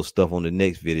weirdo stuff on the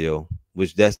next video,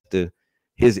 which that's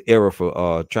his error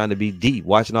for trying to be deep,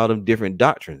 watching all them different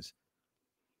doctrines.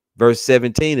 Verse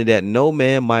 17, and that no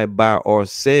man might buy or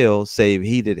sell save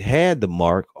he that had the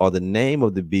mark or the name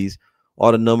of the beast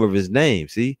or the number of his name.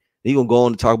 See, he going to go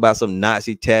on to talk about some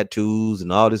Nazi tattoos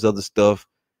and all this other stuff.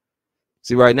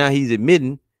 See, right now he's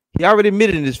admitting, he already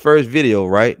admitted in his first video,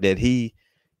 right, that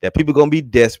people gonna be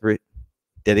desperate,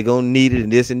 that they're gonna need it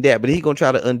and this and that, but he's gonna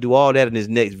try to undo all that in his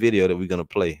next video that we're gonna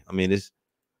play. I mean,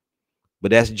 but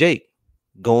that's Jake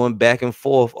going back and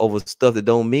forth over stuff that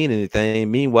don't mean anything.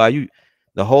 Meanwhile,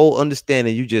 the whole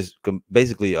understanding, you just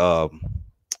basically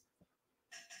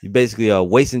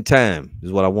wasting time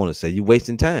is what I want to say. You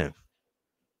wasting time.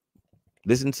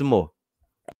 Listen some more.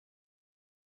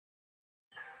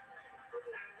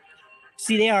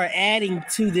 See, they are adding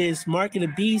to this mark of the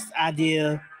beast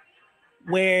idea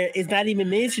where it's not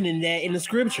even mentioning that in the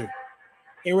scripture,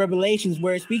 in Revelations,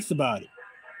 where it speaks about it.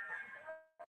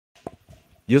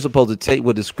 You're supposed to take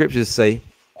what the scriptures say,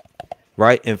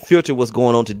 right, and filter what's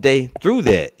going on today through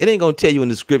that. It ain't going to tell you in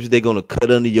the scriptures they're going to cut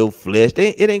under your flesh.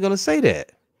 It ain't going to say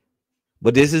that.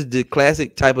 But this is the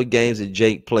classic type of games that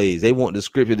Jake plays. They want the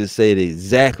scripture to say it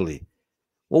exactly.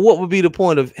 Well, what would be the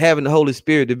point of having the Holy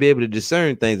Spirit to be able to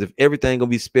discern things if everything gonna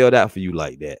be spelled out for you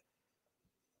like that?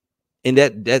 And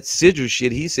that sigil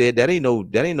shit, he said that ain't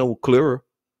no clearer.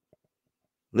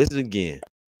 Listen again.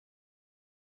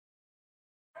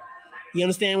 You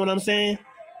understand what I'm saying?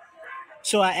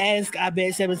 So I asked, I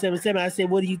bet 777. I said,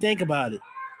 "What do you think about it?"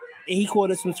 And he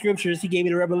quoted some scriptures. He gave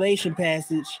me the Revelation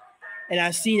passage, and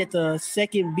I see that the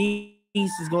second beast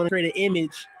is going to create an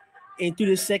image, and through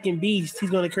the second beast, he's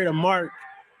going to create a mark.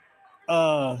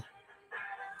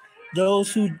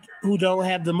 Those who don't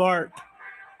have the mark,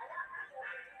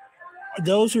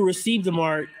 those who receive the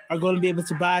mark are going to be able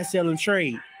to buy, sell, and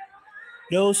trade.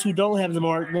 Those who don't have the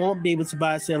mark won't be able to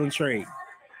buy, sell, and trade.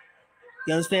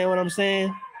 You understand what I'm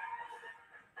saying?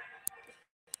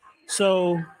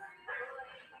 So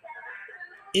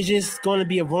it's just going to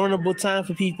be a vulnerable time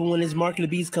for people when this mark of the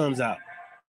beast comes out.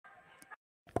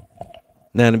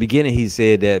 Now, in the beginning, he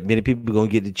said that many people are going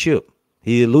to get the chip.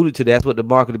 He alluded to that's what the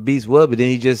mark of the beast was, but then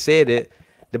he just said that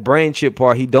the brain chip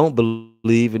part he don't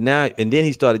believe, and then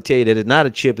he started to tell you that it's not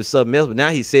a chip, it's something else, but now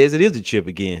he says it is a chip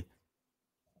again.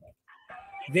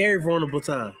 Very vulnerable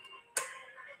time.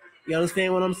 You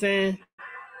understand what I'm saying?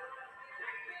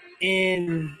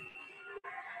 And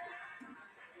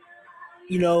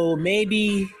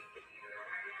maybe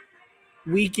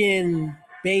we can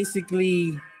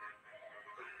basically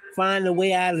find a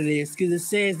way out of this, because it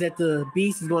says that the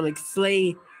beast is going to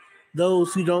slay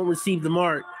those who don't receive the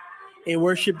mark and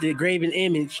worship the graven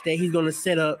image that he's going to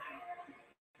set up.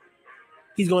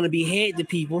 He's going to behead the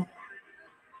people,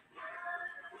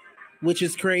 which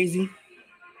is crazy.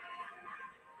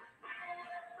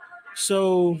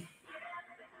 So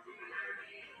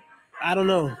I don't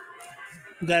know.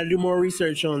 We got to do more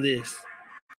research on this.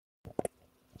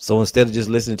 So instead of just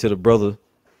listening to the brother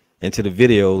and to the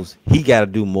videos, he got to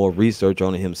do more research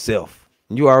on it himself.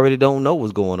 You already don't know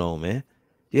what's going on, man.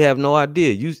 You have no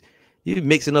idea. You're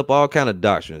mixing up all kind of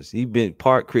doctrines. You've been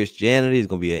part Christianity. There's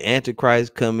gonna be an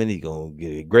antichrist coming. He's gonna get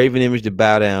a graven image to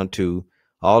bow down to.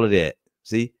 All of that.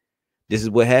 See, this is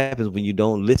what happens when you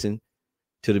don't listen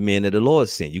to the men that the Lord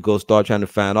sent. You go start trying to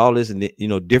find all this and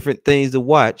different things to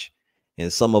watch,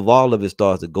 and some of all of it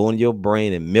starts to go in your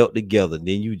brain and melt together.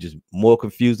 Then you just more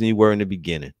confused than you were in the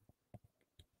beginning.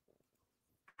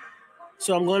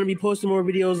 So I'm going to be posting more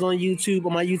videos on YouTube,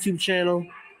 on my YouTube channel,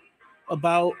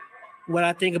 about what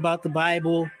I think about the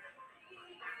Bible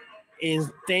and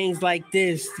things like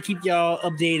this to keep y'all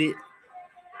updated.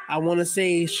 I want to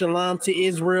say shalom to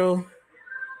Israel,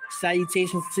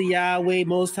 salutations to Yahweh,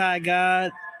 Most High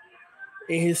God,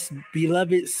 and his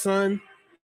beloved Son.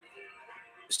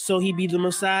 So he be the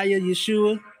Messiah,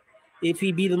 Yeshua, if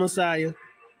he be the Messiah.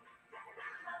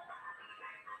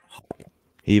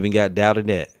 He even got doubted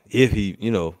that if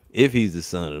he's the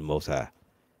Son of the Most High.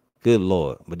 Good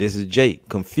Lord. But this is Jake,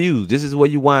 confused. This is where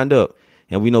you wind up.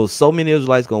 And we know so many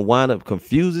Israelites going to wind up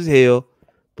confused as hell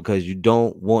because you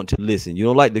don't want to listen. You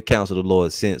don't like the counsel the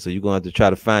Lord sent, so you're going to have to try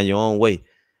to find your own way.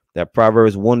 That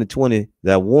Proverbs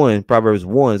 1-20, Proverbs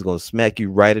 1 is going to smack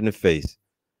you right in the face.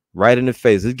 Right in the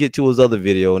face. Let's get to his other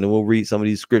video, and then we'll read some of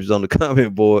these scriptures on the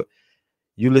comment board.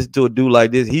 You listen to a dude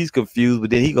like this, he's confused, but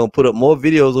then he's going to put up more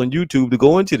videos on YouTube to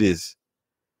go into this.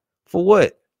 For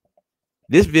what?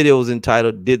 This video is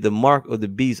entitled, Did the Mark of the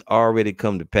Beast Already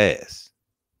Come to Pass?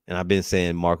 And I've been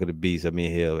saying Mark of the Beast. I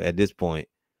mean, hell, at this point,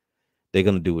 they're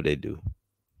going to do what they do.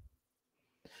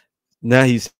 Now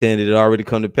he's saying it already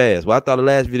come to pass. Well, I thought the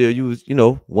last video you was,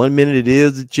 1 minute it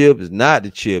is the chip, it's not the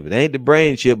chip. It ain't the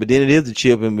brain chip, but then it is the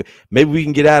chip, and maybe we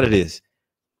can get out of this.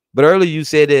 But earlier you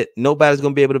said that nobody's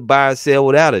going to be able to buy or sell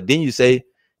without it. Then you say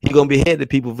he's going to be handed to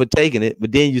people for taking it,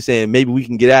 but then you're saying maybe we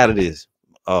can get out of this.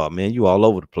 Oh, man, you all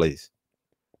over the place.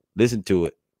 Listen to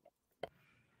it.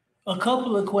 A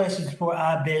couple of questions for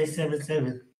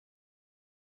iBed77.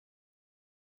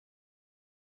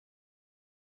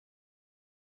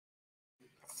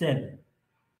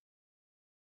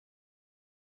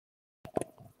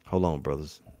 Hold on,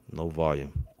 brothers. No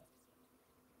volume.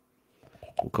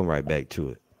 We'll come right back to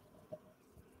it.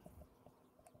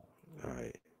 All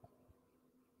right.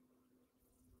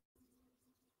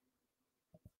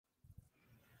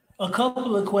 A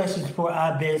couple of questions for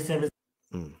iBed77.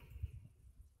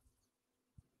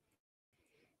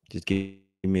 Just give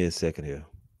me a second here.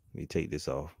 Let me take this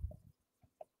off.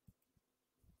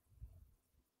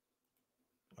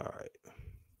 All right.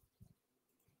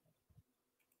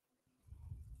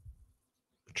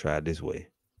 Try it this way.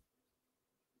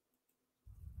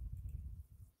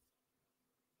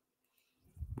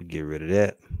 We get rid of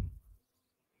that.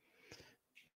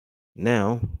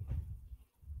 Now,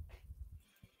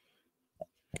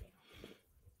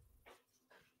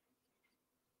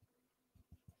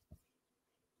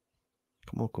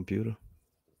 come on, computer.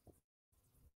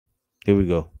 Here we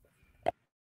go.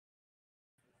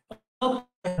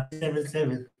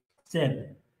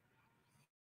 777.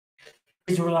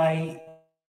 Israelite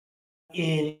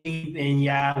and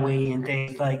Yahweh and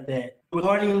things like that.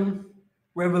 Regarding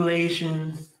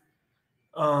Revelations,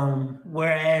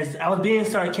 whereas I was being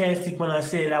sarcastic when I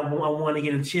said I want to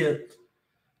get a chip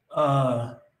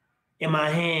in my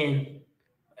hand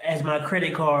as my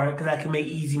credit card because I can make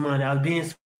easy money. I was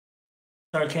being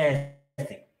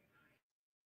sarcastic.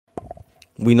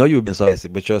 We know you've been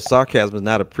sarcastic, but your sarcasm is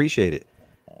not appreciated.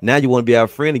 Now you want to be our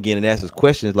friend again and ask us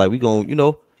questions like we going,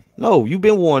 no, you've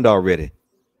been warned already.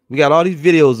 We got all these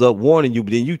videos up warning you,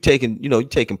 but then you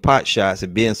taking pot shots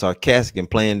and being sarcastic and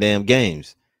playing damn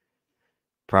games.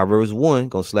 Proverbs 1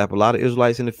 gonna slap a lot of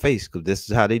Israelites in the face because this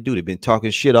is how they do. They've been talking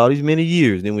shit all these many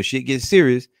years. Then when shit gets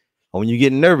serious, or when you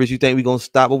get nervous, you think we're gonna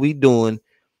stop what we doing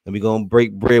and we're gonna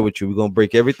break bread with you. We're gonna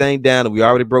break everything down that we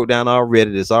already broke down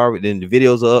already. It's already, then the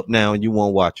videos are up now and you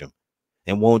won't watch them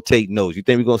and won't take notes. You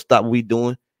think we're gonna stop what we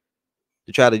doing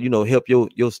to try to help your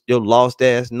lost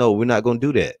ass? No, we're not gonna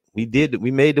do that. We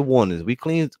made the warnings. We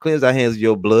cleanse our hands of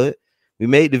your blood. We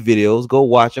made the videos. Go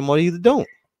watch them or either don't.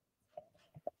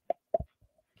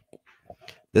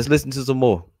 Let's listen to some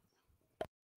more.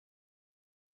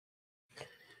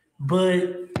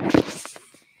 But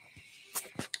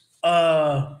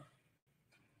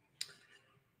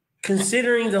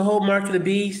considering the whole mark of the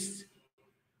beast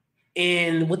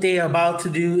and what they are about to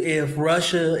do if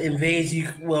Russia invades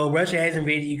Russia has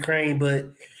invaded Ukraine,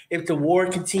 but if the war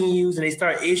continues and they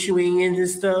start issuing in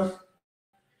this stuff,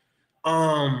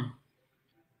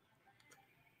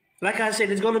 like I said,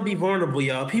 it's going to be vulnerable,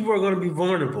 y'all. People are going to be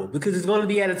vulnerable because it's going to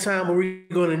be at a time where we're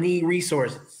going to need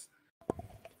resources.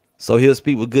 So he'll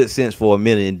speak with good sense for a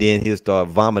minute, and then he'll start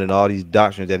vomiting all these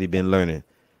doctrines that he's been learning.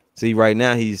 See, right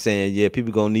now he's saying, yeah,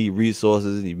 people going to need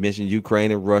resources. He mentioned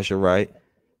Ukraine and Russia, right?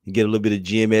 You get a little bit of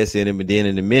GMS in him, and then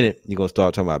in a minute, you're going to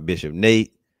start talking about Bishop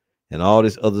Nate and all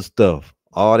this other stuff.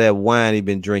 All that wine he's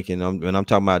been drinking, when I'm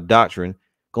talking about doctrine,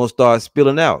 going to start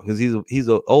spilling out because he's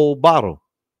an old bottle,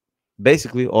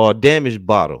 basically, or a damaged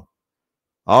bottle.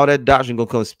 All that doctrine gonna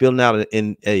come spilling out,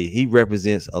 and he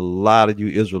represents a lot of you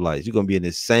Israelites. You're gonna be in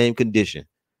the same condition,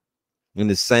 And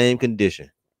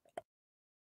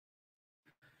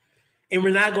we're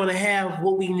not going to have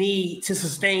what we need to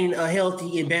sustain a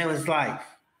healthy and balanced life.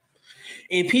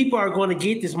 And people are going to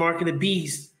get this mark of the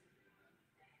beast,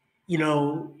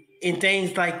 and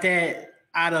things like that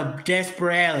out of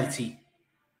desperation.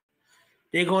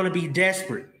 They're going to be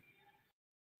desperate.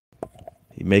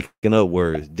 He making up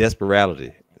words.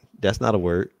 Desperality. That's not a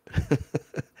word.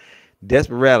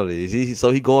 Desperality.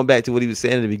 So he going back to what he was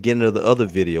saying at the beginning of the other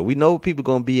video. We know people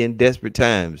going to be in desperate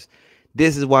times.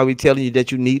 This is why we're telling you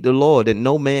that you need the Lord, that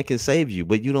no man can save you,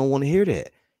 but you don't want to hear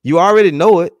that. You already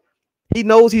know it. He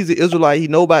knows he's an Israelite. He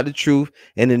know about the truth.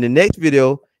 And in the next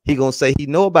video, he gonna say he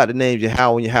know about the names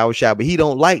Yahweh and Yahweh Shai, but he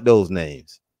don't like those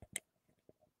names.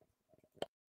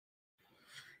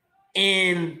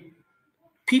 And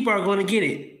people are going to get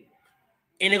it.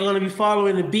 And they're going to be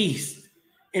following the beast.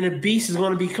 And the beast is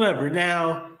going to be clever.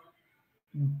 Now,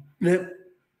 the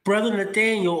brother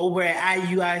Nathaniel over at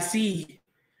IUIC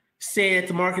said that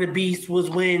the mark of the beast was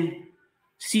when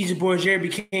Caesar Borgia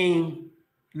became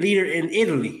leader in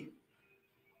Italy.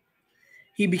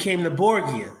 He became the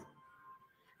Borgia.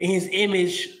 And his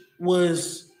image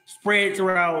was spread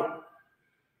throughout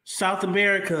South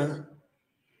America,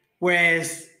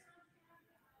 whereas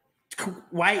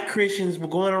white Christians were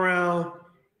going around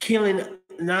killing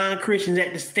non-Christians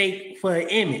at the stake for an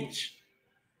image.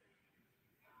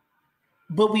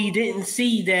 But we didn't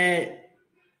see that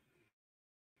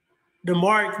the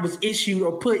mark was issued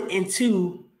or put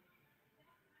into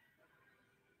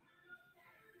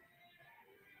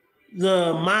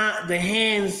the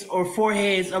hands or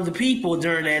foreheads of the people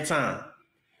during that time,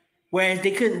 whereas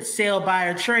they couldn't sell, buy,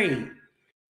 or trade.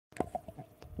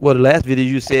 Well, the last video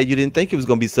you said you didn't think it was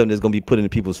going to be something that's going to be put in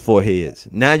people's foreheads.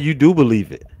 Now you do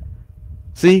believe it.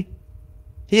 See,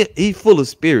 he's full of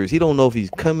spirits. He don't know if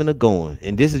he's coming or going,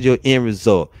 and this is your end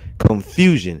result: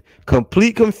 confusion,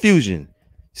 complete confusion.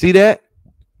 See that?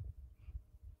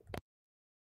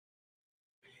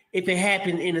 If it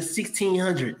happened in the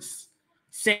 1600s,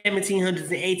 1700s,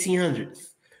 and 1800s.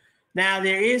 Now,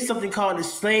 there is something called the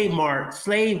slave mark,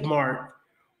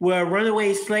 where a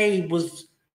runaway slave was,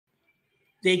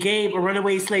 they gave a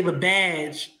runaway slave a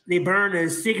badge. They burned an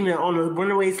insignia on a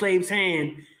runaway slave's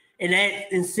hand, and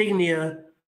that insignia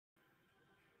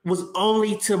was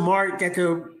only to mark that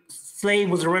the slave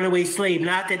was a runaway slave,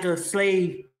 not that the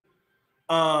slave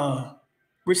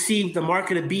received the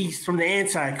mark of the beast from the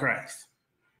Antichrist.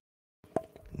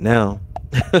 Now,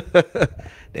 the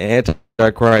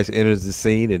Antichrist enters the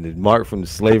scene and is marked from the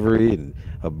slavery and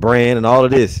a brand and all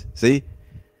of this. See,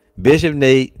 Bishop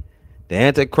Nate, the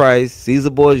Antichrist, Caesar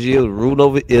Borgia ruled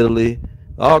over Italy,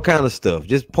 all kind of stuff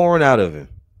just pouring out of him.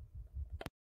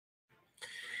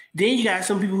 Then you got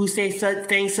some people who say such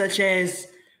things such as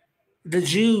the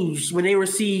Jews, when they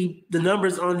receive the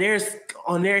numbers on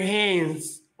their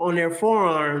hands, on their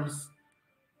forearms,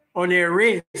 on their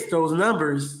wrists, those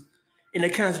numbers in the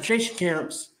concentration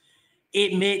camps,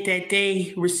 it meant that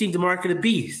they received the mark of the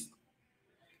beast.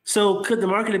 So could the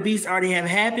mark of the beast already have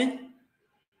happened?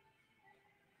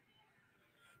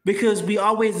 Because we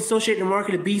always associate the mark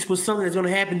of the beast with something that's going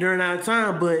to happen during our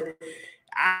time, but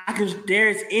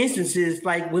there's instances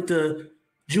like with the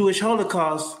Jewish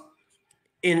Holocaust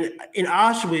in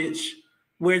Auschwitz,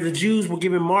 where the Jews were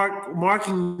given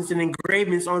markings and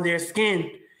engravings on their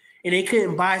skin, and they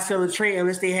couldn't buy, sell, or trade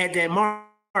unless they had that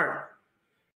mark.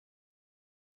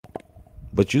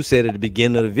 But you said at the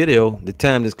beginning of the video, the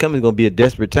time that's coming is going to be a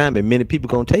desperate time, and many people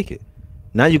going to take it.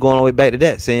 Now you're going all the way back to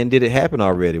that, saying, did it happen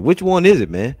already? Which one is it,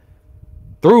 man?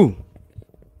 Through.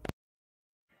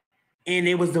 And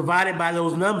it was divided by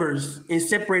those numbers and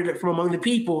separated from among the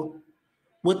people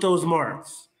with those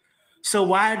marks.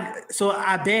 So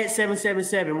I bet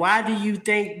 777, why do you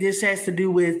think this has to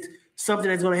do with something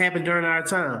that's going to happen during our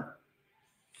time?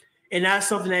 And not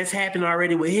something that's happened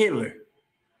already with Hitler?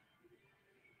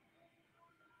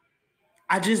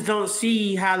 I just don't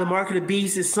see how the mark of the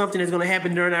beast is something that's going to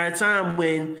happen during our time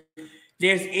when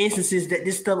there's instances that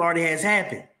this stuff already has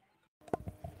happened.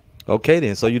 Okay,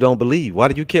 then. So you don't believe. Why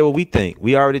do you care what we think?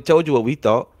 We already told you what we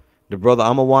thought. The brother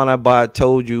Amawanabad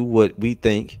told you what we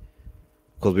think,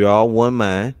 because we're all one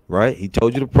mind, right? He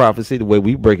told you the prophecy, the way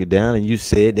we break it down, and you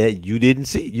said that you didn't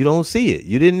see it. You don't see it.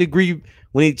 You didn't agree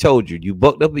when he told you. You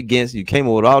bucked up against it. You came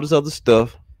up with all this other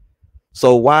stuff.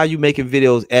 So why are you making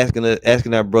videos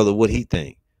asking our brother what he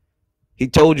think? He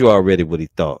told you already what he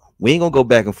thought. We ain't gonna go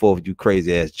back and forth with you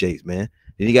crazy ass Jakes, man.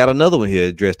 Then you got another one here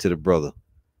addressed to the brother.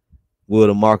 Will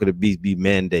the mark of the beast be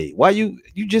mandate? Why you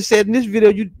just said in this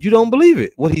video you don't believe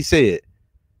it, what he said.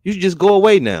 You should just go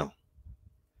away now.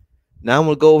 Now I'm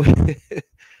gonna go.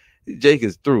 Jake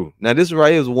is through. Now this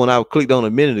right here is one I clicked on a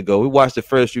minute ago. We watched the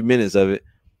first few minutes of it.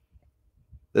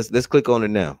 Let's click on it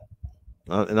now.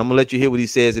 And I'm gonna let you hear what he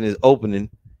says in his opening,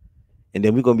 and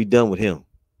then we're gonna be done with him.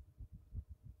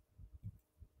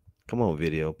 Come on,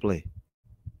 video, play.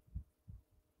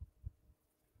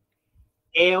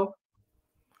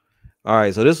 All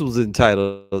right, so this was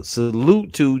entitled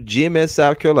 "Salute to GMS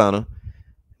South Carolina,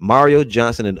 Mario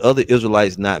Johnson and other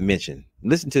Israelites not mentioned."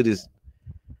 Listen to this.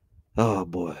 Oh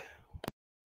boy.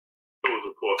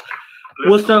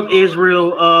 What's up,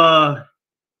 Israel?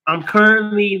 I'm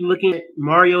currently looking at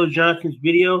Mario Johnson's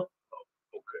video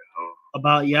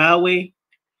about Yahweh,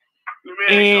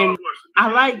 and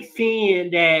I like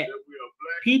seeing that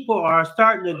people are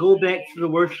starting to go back to the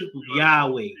worship of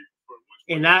Yahweh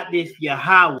and not this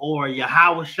Yahweh or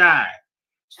Yahweh Shai.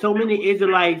 So many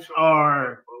Israelites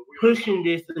are pushing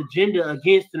this agenda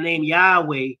against the name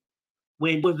Yahweh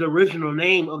when it was the original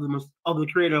name of the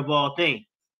creator of all things.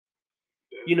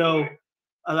 You know,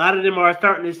 a lot of them are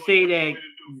starting to say that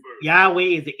Yahweh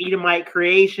is an Edomite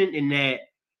creation and that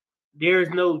there is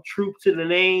no truth to the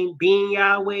name being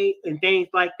Yahweh and things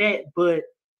like that, but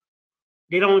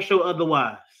they don't show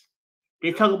otherwise.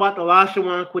 They talk about the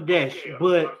Lashawan Kodesh,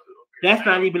 but that's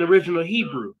not even original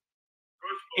Hebrew.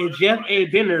 And Jeff A.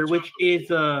 Benner, which is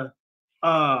Jeff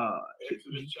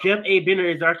A. Benner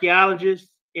is archaeologist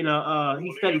and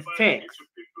he studies text.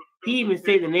 He even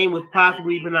said the name was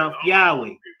possibly pronounced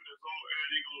Yahweh.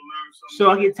 So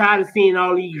I get tired of seeing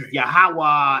all these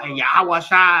Yahweh and Yahweh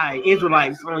Shai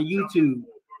Israelites on YouTube.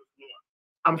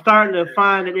 I'm starting to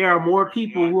find that there are more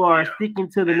people who are sticking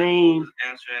to the name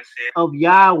of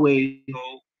Yahweh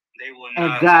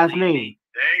as God's name,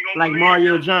 like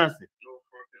Mario Johnson.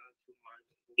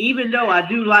 Even though I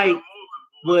do like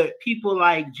what people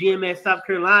like GMS South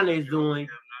Carolina is doing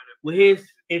with his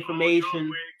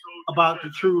information about the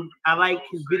truth, I like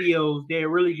his videos. They're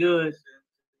really good.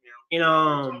 And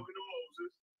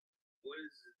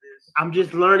I'm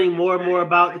just learning more and more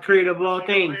about the creator of all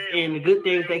things and the good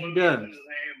things that he does.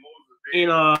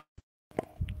 And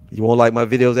you won't like my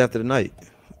videos after the night.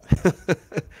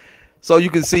 So you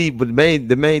can see, but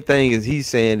the main thing is he's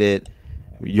saying that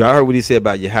y'all heard what he said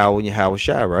about Yahweh and Yahweh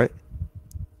Shai, right?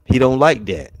 He don't like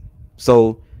that.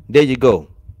 So there you go.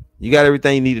 You got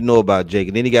everything you need to know about Jake.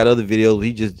 And then he got other videos.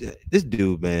 He just, this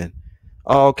dude, man,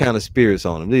 all kind of spirits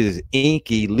on him. This is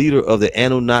Inky, leader of the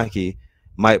Anunnaki,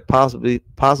 might possibly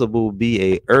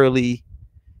be a early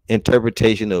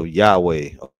interpretation of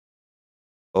Yahweh.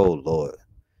 Oh Lord.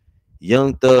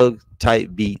 Young Thug type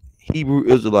beat, Hebrew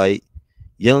Israelite.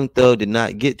 Young Thug did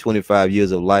not get 25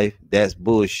 years of life. That's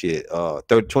bullshit.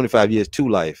 25 years to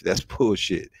life. That's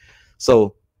bullshit.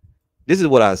 So this is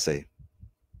what I say.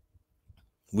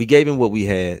 We gave him what we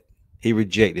had. He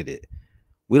rejected it.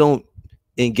 We don't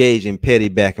engage in petty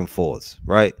back and forths,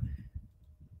 right?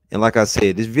 And like I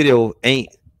said, this video ain't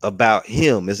about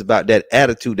him. It's about that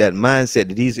attitude, that mindset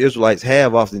that these Israelites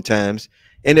have oftentimes.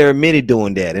 And there are many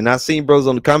doing that. And I've seen brothers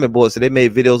on the comment board say they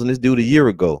made videos on this dude a year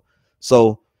ago.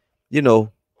 So, you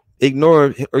know,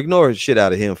 ignore shit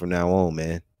out of him from now on,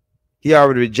 man. He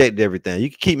already rejected everything. You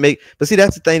can keep but see,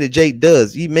 that's the thing that Jake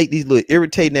does. He make these little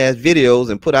irritating ass videos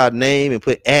and put our name and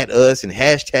put at us and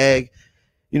hashtag,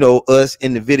 you know, us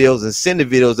in the videos and send the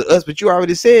videos to us. But you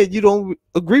already said you don't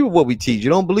agree with what we teach. You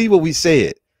don't believe what we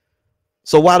said.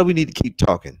 So why do we need to keep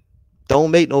talking? Don't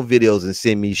make no videos and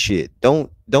send me shit. Don't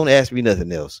ask me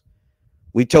nothing else.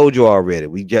 We told you already.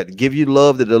 We got to give you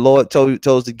love that the Lord told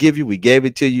us to give you. We gave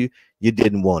it to you. You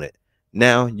didn't want it.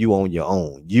 Now you on your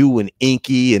own. You and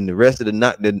Inky and the rest of the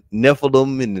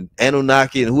Nephilim and the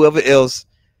Anunnaki and whoever else,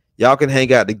 y'all can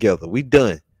hang out together. We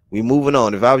done. We moving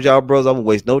on. If I was y'all bros, I wouldn't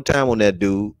waste no time on that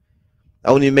dude.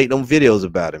 I wouldn't even make no videos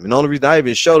about him. And the only reason I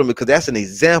even showed him is because that's an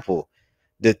example.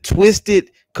 The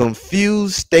twisted,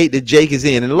 confused state that Jake is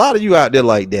in. And a lot of you out there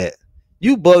like that.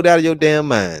 You bugged out of your damn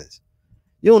minds.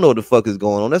 You don't know what the fuck is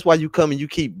going on. That's why you come and you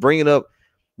keep bringing up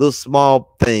those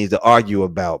small things to argue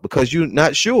about, because you're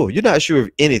not sure. You're not sure of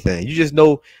anything. You just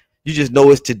know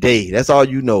it's today. That's all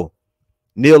you know.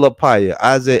 Neil Apaya,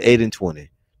 Isaiah 8:20.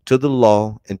 To the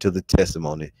law and to the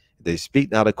testimony. If they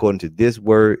speak not according to this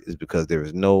word, is because there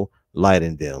is no light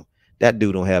in them. That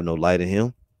dude don't have no light in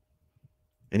him.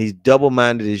 And he's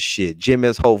double-minded as shit.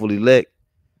 GMS hopefully elect.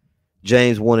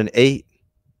 James 1:8.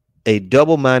 A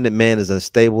double-minded man is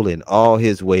unstable in all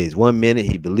his ways. 1 minute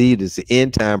he believed it's the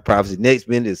end time prophecy. Next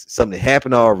minute it's something that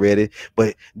happened already.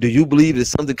 But do you believe there's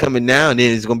something coming now? And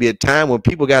then it's going to be a time when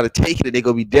people got to take it and they're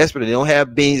going to be desperate and they don't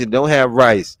have beans and don't have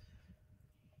rice.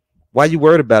 Why you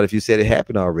worried about it if you said it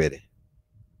happened already?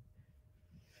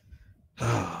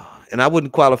 And I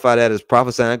wouldn't qualify that as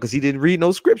prophesying because he didn't read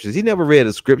no scriptures. He never read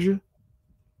a scripture.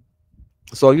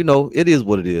 So, you know, it is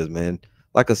what it is, man.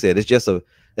 Like I said, it's just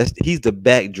he's the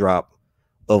backdrop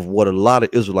of what a lot of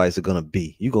Israelites are going to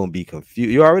be. You're going to be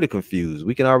confused. You're already confused.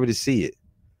 We can already see it.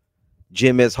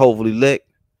 GMS hopefully elect.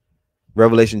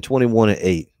 Revelation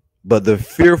 21:8. But the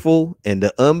fearful and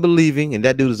the unbelieving, and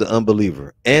that dude is an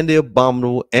unbeliever, and the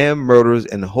abominable and murderers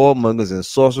and the whoremongers and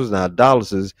sorcerers and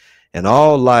idolaters and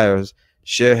all liars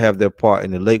shall have their part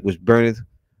in the lake which burneth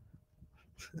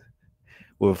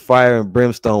with fire and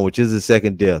brimstone, which is the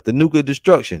second death, the nuclear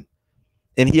destruction.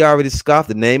 And he already scoffed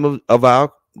the name of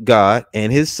our God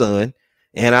and his son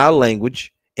and our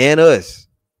language and us,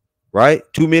 right?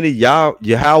 Too many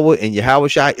Yahweh and Yahweh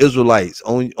Shai Israelites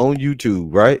on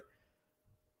YouTube, right?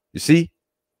 You see,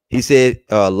 he said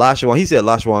Lashawan, he said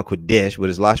Lashawan Kodesh, but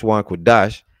it's Lashawan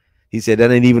Kodash. He said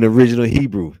that ain't even original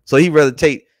Hebrew. So he'd rather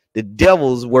take the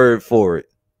devil's word for it.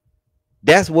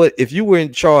 That's what, if you were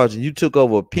in charge and you took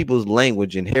over people's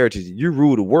language and heritage, and you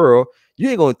rule the world, you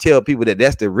ain't gonna tell people that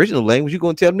that's the original language. You're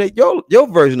gonna tell them that your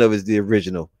version of it is the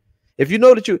original. If you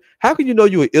know that how can you know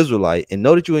you're an Israelite and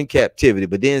know that you're in captivity,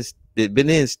 but then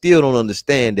still don't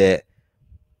understand that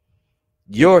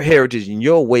your heritage and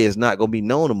your way is not gonna be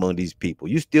known among these people?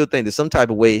 You still think that some type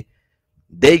of way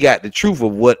they got the truth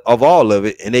of all of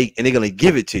it, and they're gonna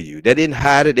give it to you. They didn't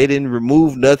hide it, they didn't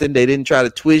remove nothing, they didn't try to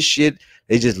twist shit.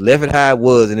 They just left it how it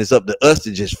was, and it's up to us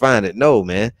to just find it. No,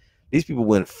 man. These people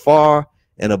went far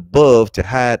and above to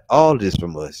hide all this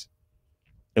from us.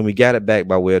 And we got it back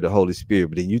by way of the Holy Spirit.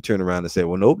 But then you turn around and say,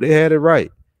 well, nope, they had it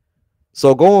right.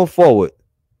 So going forward,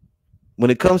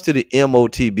 when it comes to the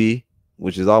MOTB,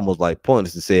 which is almost like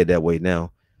pointless to say it that way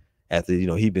now, after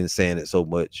he's been saying it so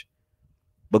much.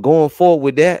 But going forward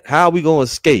with that, how are we going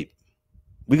to escape?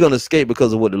 We're going to escape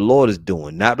because of what the Lord is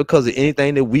doing, not because of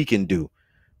anything that we can do.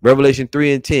 Revelation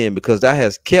 3:10, because thou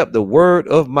hast kept the word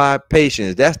of my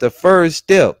patience. That's the first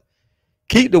step.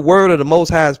 Keep the word of the Most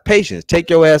High's patience. Take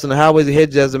your ass on the highways and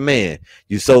hedges as a man.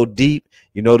 You so deep,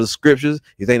 you know the scriptures.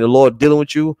 You think the Lord dealing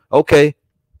with you? Okay,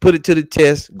 put it to the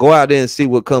test. Go out there and see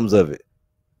what comes of it.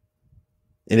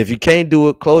 And if you can't do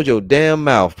it, close your damn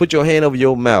mouth. Put your hand over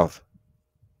your mouth.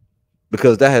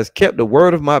 Because thou hast kept the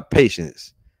word of my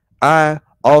patience. I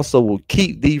also will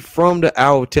keep thee from the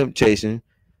hour of temptation,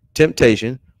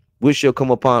 which shall come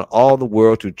upon all the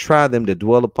world to try them that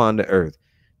dwell upon the earth.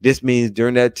 This means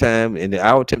during that time, and the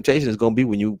hour of temptation is going to be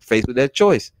when you face with that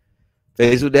choice,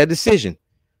 faced with that decision,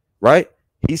 right?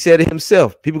 He said it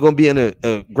himself. People are going to be in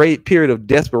a great period of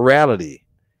desperation.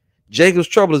 Jacob's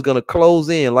trouble is going to close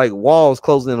in like walls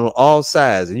closing in on all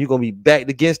sides, and you're going to be backed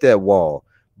against that wall.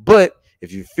 But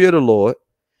if you fear the Lord,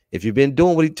 if you've been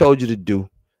doing what he told you to do,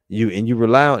 you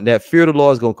rely on that, fear of the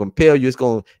Lord is going to compel you. It's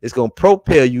going to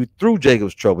propel you through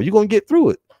Jacob's trouble. You're going to get through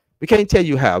it. We can't tell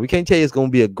you how. We can't tell you it's going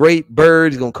to be a great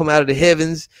bird. It's going to come out of the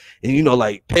heavens, and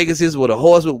like Pegasus with a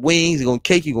horse with wings. It's going to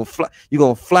cake. You're going to fly. You're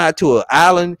going to fly to an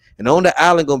island, and on the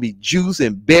island going to be juice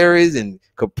and berries and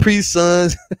Capri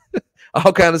Suns,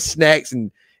 all kind of snacks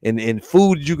and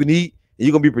food that you can eat. And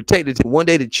you're going to be protected till one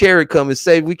day the chariot come and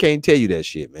say, we can't tell you that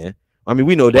shit, man. I mean,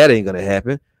 we know that ain't going to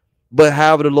happen. But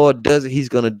however the Lord does it, he's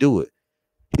going to do it.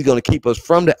 He's going to keep us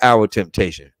from the hour of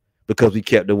temptation because we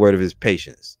kept the word of his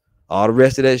patience. All the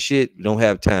rest of that shit, we don't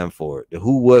have time for it. The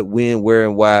who, what, when, where,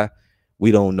 and why,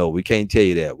 we don't know. We can't tell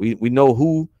you that. We know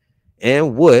who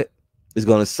and what is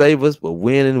going to save us, but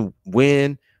when,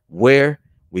 where,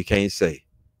 we can't say.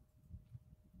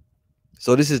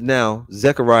 So this is now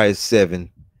Zechariah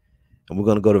 7, and we're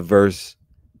going to go to verse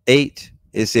 8.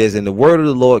 It says, and the word of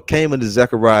the Lord came unto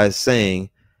Zechariah, saying,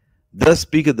 thus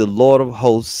speaketh the Lord of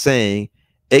hosts, saying,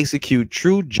 execute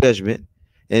true judgment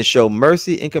and show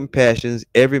mercy and compassions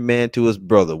every man to his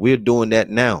brother. We're doing that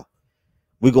now.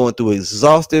 We're going through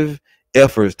exhaustive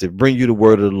efforts to bring you the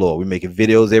word of the Lord. We're making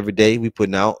videos every day. We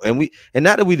putting out, and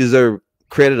not that we deserve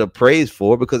credit or praise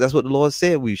for, because that's what the Lord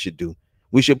said we should do.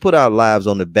 We should put our lives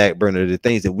on the back burner, the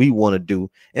things that we want to do,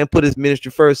 and put his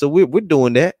ministry first. So we're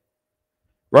doing that,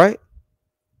 right?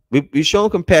 We show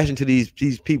compassion to these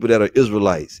people that are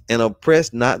Israelites, and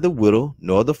oppress not the widow,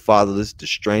 nor the fatherless, the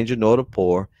stranger, nor the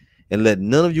poor, and let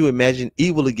none of you imagine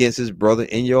evil against his brother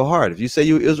in your heart. If you say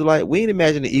you're Israelite, we ain't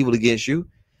imagining evil against you.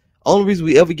 Only reason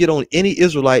we ever get on any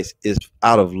Israelites is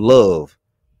out of love,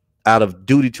 out of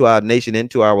duty to our nation and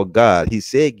to our God. He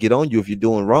said, get on you if you're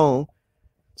doing wrong.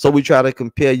 So we try to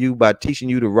compare you by teaching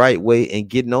you the right way and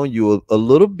getting on you a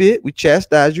little bit. We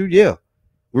chastise you, yeah.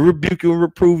 We rebuke you and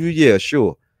reprove you, yeah,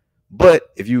 sure. But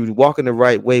if you walk in the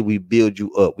right way, we build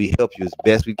you up. We help you as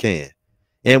best we can.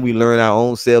 And we learn our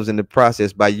own selves in the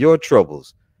process by your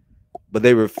troubles. But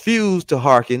they refuse to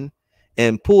hearken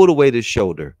and pulled away the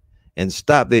shoulder and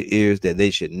stopped their ears that they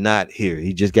should not hear.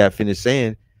 He just got finished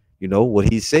saying,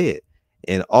 what he said.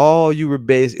 And all you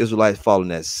rebellious Israelites fall in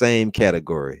that same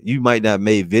category. You might not have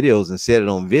made videos and said it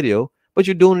on video, but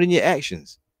you're doing it in your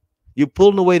actions. You're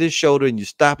pulling away the shoulder and you're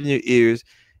stopping your ears,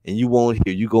 and you won't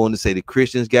hear. You going to say the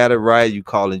Christians got it right. You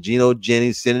calling Geno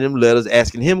Jennings, sending them letters,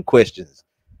 asking him questions.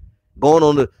 Going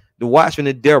on the Watchman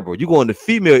and Deborah. You going to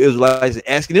female Israelites and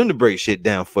asking them to break shit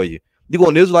down for you. You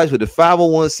going to Israelites with the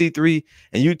 501c3,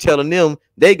 and you telling them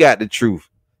they got the truth.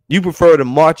 You prefer the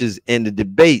marches and the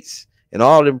debates and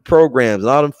all them programs and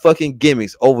all them fucking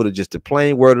gimmicks over to just the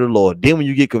plain word of the Lord. Then when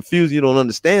you get confused, you don't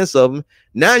understand something,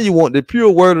 now you want the pure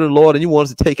word of the Lord, and you want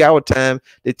us to take our time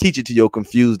to teach it to your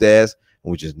confused ass,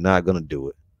 and we're just not going to do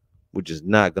it. We're just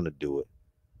not going to do it.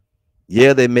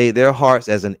 Yeah, they made their hearts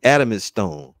as an adamant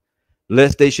stone,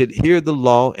 lest they should hear the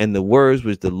law and the words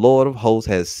which the Lord of hosts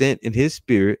has sent in his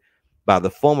spirit by the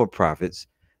former prophets.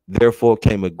 Therefore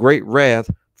came a great wrath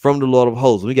from the Lord of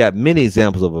hosts. We got many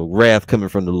examples of a wrath coming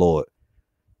from the Lord,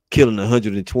 killing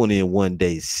 120 in one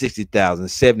day, 60,000,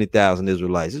 70,000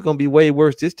 Israelites. It's going to be way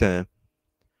worse this time.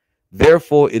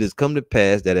 Therefore it has come to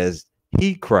pass that as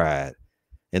he cried,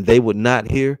 and they would not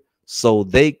hear, so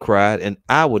they cried, and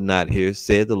I would not hear,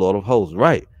 said the Lord of hosts.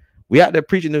 Right. We out there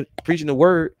preaching the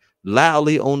word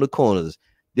loudly on the corners.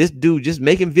 This dude just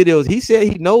making videos. He said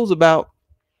he knows about,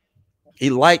 he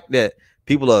liked that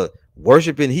people are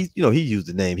worshiping. He used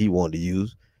the name he wanted to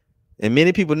use. And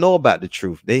many people know about the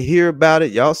truth. They hear about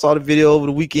it. Y'all saw the video over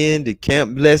the weekend, the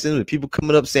camp lessons, with people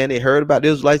coming up saying they heard about the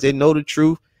Israelites. They know the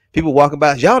truth. People walking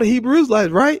by, y'all the Hebrew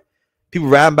Israelites, right? People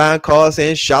riding by in cars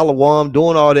saying Shalom,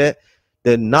 doing all that.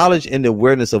 The knowledge and the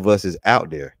awareness of us is out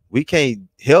there. We can't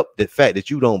help the fact that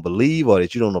you don't believe or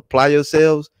that you don't apply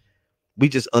yourselves. We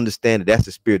just understand that that's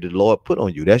the spirit that the Lord put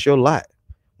on you. That's your lot.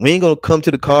 We ain't going to come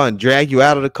to the car and drag you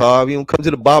out of the car. We don't come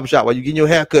to the barbershop while you getting your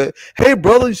hair cut. Hey,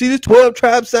 brother, you see this 12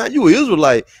 tribe sign? You an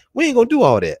Israelite. We ain't going to do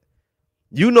all that.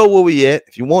 You know where we at.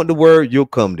 If you want the word, you'll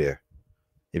come there.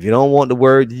 If you don't want the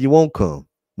word, you won't come.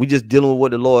 We just dealing with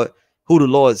what the Lord, who the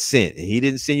Lord sent. And he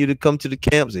didn't send you to come to the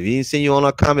camps. If he didn't send you on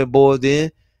our comment boards,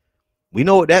 then we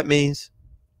know what that means.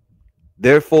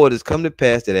 Therefore, it has come to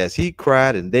pass that as he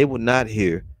cried and they would not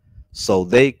hear, so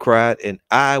they cried and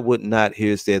I would not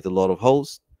hear, said the Lord of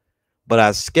hosts. But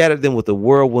I scattered them with a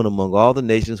whirlwind among all the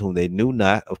nations whom they knew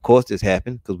not. Of course, this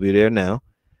happened because we're there now.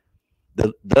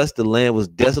 Thus the land was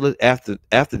desolate after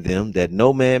them, that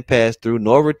no man passed through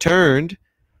nor returned,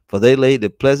 for they laid the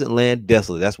pleasant land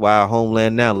desolate. That's why our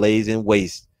homeland now lays in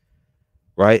waste,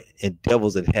 right? And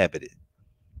devils inhabit it.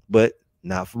 But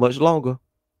not for much longer.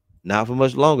 Not for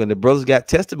much longer. And the brothers got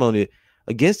testimony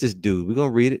against this dude. We're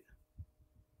going to read it.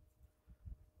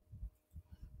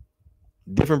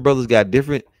 Different brothers got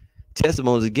different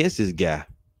testimonies against this guy.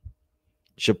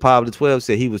 Shabab the 12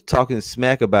 said he was talking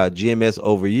smack about GMS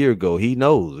over a year ago. He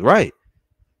knows, right?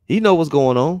 He know what's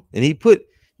going on, and he put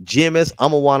GMS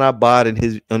Amawan Abad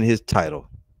in his title.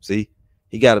 See,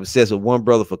 he got obsessed with one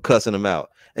brother for cussing him out,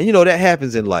 and you know that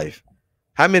happens in life.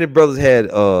 How many brothers had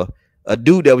a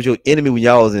dude that was your enemy when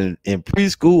y'all was in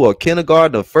preschool or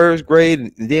kindergarten or first grade,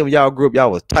 and then when y'all grew up,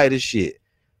 y'all was tight as shit?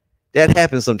 That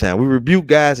happens sometimes. We rebuke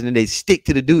guys and then they stick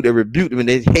to the dude that rebuked them and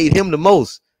they hate him the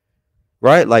most,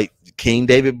 right? Like King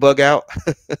David bug out,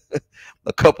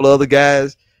 a couple of other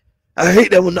guys. I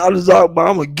hate that when all is out, but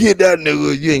I'm gonna get that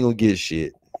nigga. You ain't gonna get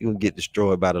shit. You gonna get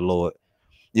destroyed by the Lord,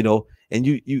 you know. And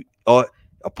you are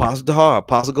Apostle Dahar,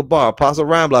 Apostle Gabar, Apostle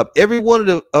Ramblob. Every one of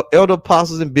the elder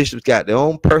apostles and bishops got their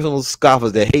own personal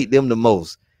scoffers that hate them the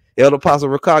most. Elder Apostle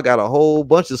Rakar got a whole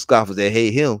bunch of scoffers that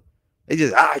hate him. They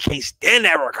just, I can't stand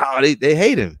that Rakar. They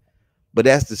hate him. But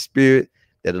that's the spirit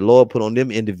that the Lord put on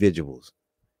them individuals.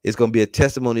 It's going to be a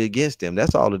testimony against them.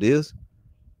 That's all it is.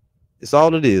 It's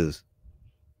all it is.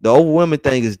 The overwhelming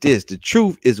thing is this. The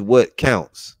truth is what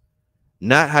counts,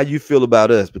 not how you feel about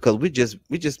us, because we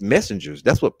just messengers.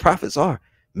 That's what prophets are,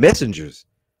 messengers.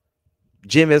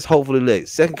 GMS hopefully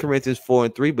elect. 2 Corinthians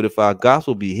 4:3. But if our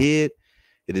gospel be hid,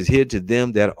 it is hid to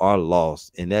them that are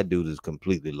lost. And that dude is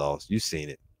completely lost. You've seen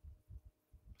it.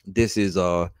 This is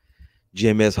GMS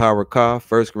Harakah,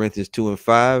 1 Corinthians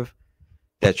 2:5.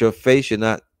 That your faith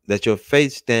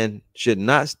should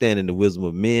not stand in the wisdom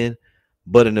of men,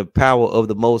 but in the power of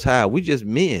the Most High. We just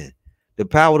men. The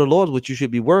power of the Lord is what you should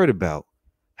be worried about.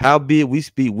 Howbeit we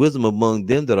speak wisdom among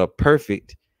them that are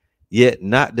perfect, yet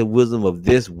not the wisdom of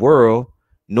this world,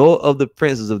 nor of the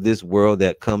princes of this world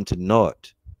that come to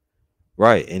naught.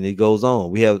 Right, and it goes on.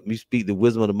 We speak the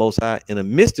wisdom of the Most High in a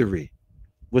mystery,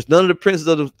 which none of the princes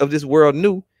of this world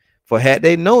knew. For had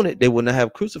they known it, they would not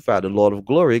have crucified the Lord of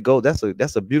glory.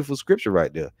 That's a beautiful scripture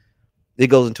right there. It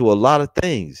goes into a lot of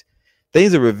things.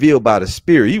 Things are revealed by the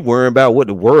Spirit. You worrying about what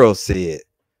the world said.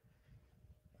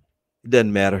 It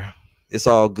doesn't matter. It's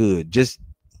all good. Just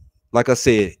like I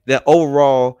said, that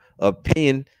overall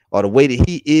opinion or the way that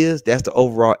he is, that's the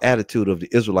overall attitude of the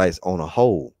Israelites on a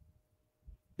whole.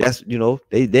 That's,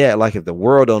 they act like if the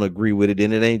world don't agree with it,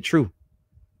 then it ain't true.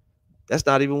 That's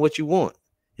not even what you want.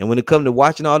 And when it comes to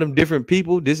watching all them different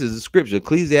people, this is the scripture,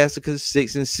 Ecclesiastes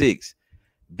 6:6.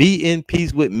 Be in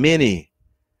peace with many.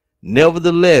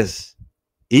 Nevertheless,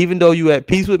 even though you at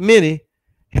peace with many,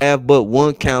 have but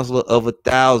one counselor of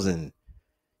 1,000.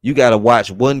 You got to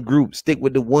watch one group. Stick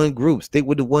with the one group. Stick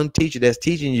with the one teacher that's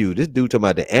teaching you. This dude talking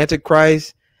about the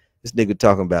Antichrist. This nigga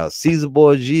talking about Caesar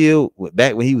Borgia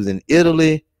back when he was in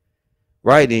Italy.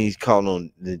 Right? And he's calling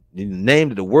on the name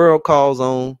that the world calls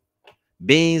on.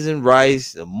 Beans and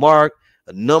rice, a mark,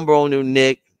 a number on your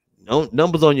neck,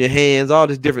 numbers on your hands, all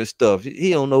this different stuff. He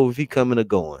don't know if he coming or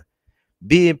going.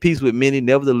 Be in peace with many,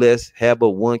 nevertheless, have but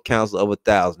one counsel of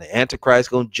 1,000. The Antichrist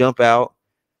gonna jump out.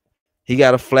 He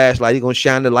got a flashlight. He gonna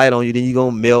shine the light on you. Then you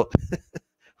gonna melt.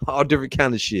 All different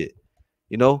kind of shit.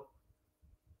 You know.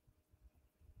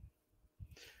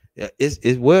 Yeah, it's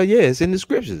in the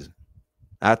scriptures.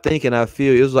 I think and I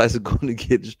feel Israelites are going to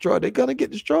get destroyed. They're gonna get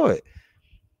destroyed.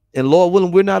 And Lord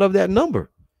willing, we're not of that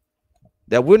number.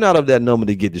 That we're not of that number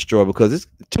to get destroyed, because it's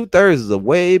 2/3 is a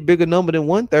way bigger number than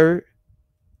 1/3.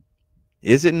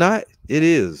 Is it not? It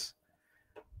is.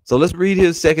 So let's read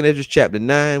here 2nd Esdras chapter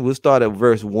 9. We'll start at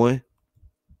verse 1.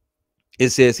 It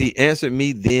says, he answered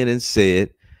me then and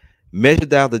said, measure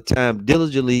thou the time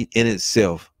diligently in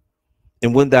itself.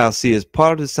 And when thou seest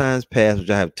part of the signs pass, which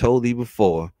I have told thee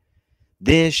before,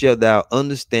 then shalt thou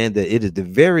understand that it is the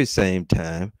very same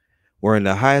time wherein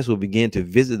the highest will begin to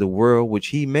visit the world which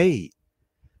he made.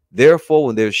 Therefore,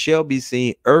 when there shall be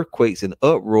seen earthquakes and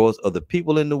uproars of the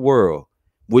people in the world,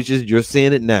 which is, you're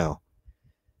seeing it now,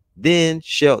 then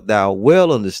shalt thou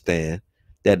well understand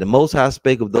that the Most High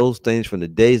spake of those things from the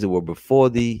days that were before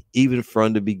thee, even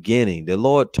from the beginning. The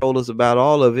Lord told us about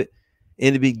all of it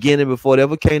in the beginning before it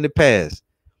ever came to pass.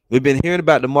 We've been hearing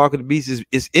about the mark of the beast.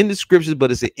 It's in the scriptures,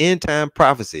 but it's an end time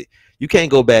prophecy. You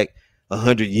can't go back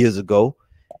 100 years ago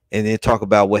and then talk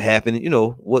about what happened, you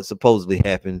know, what supposedly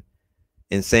happened,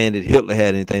 and saying that Hitler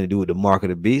had anything to do with the mark of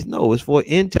the beast. No, it's for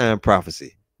end time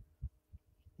prophecy.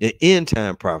 The end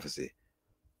time prophecy.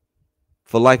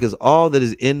 For like as all that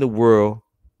is in the world,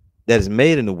 that is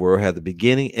made in the world, have the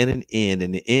beginning and an end,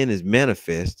 and the end is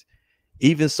manifest,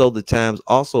 even so the times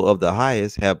also of the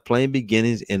highest have plain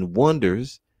beginnings and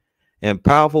wonders and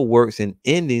powerful works and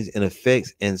endings and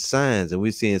effects and signs. And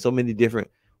we're seeing so many different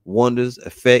wonders,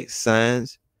 effects,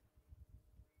 signs.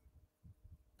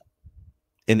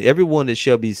 And everyone that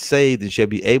shall be saved and shall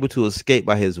be able to escape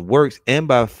by his works and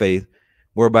by faith,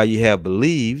 whereby you have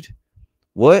believed.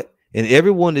 What? And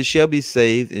everyone that shall be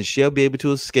saved and shall be able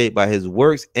to escape by his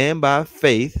works and by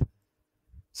faith.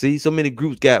 See, so many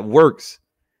groups got works,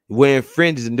 wearing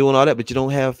fringes and doing all that, but you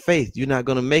don't have faith. You're not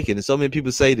going to make it. And so many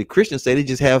people say, the Christians say they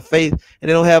just have faith and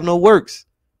they don't have no works.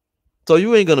 So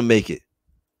you ain't going to make it.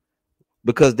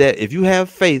 Because that if you have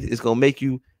faith, it's going to make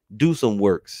you do some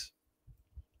works.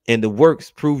 And the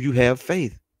works prove you have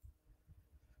faith.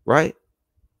 Right?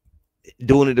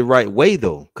 Doing it the right way,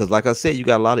 though. Because like I said, you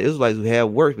got a lot of Israelites who have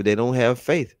works, but they don't have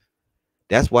faith.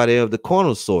 That's why they're of the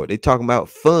carnal sort. They talking about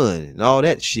fun and all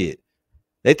that shit.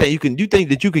 They think you think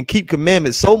that you can keep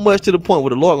commandments so much to the point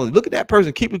where the Lord goes, look at that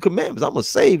person keeping commandments. I'm gonna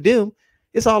save them.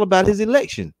 It's all about his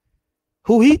election,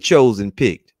 who he chose and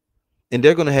picked. And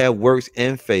they're gonna have works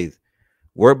and faith,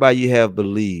 whereby you have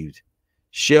believed,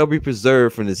 shall be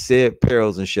preserved from the said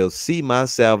perils, and shall see my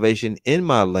salvation in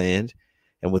my land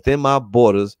and within my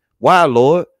borders. Why,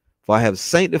 Lord? For I have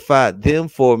sanctified them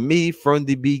for me from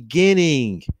the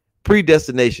beginning.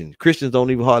 Predestination. Christians don't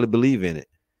even hardly believe in it.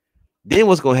 Then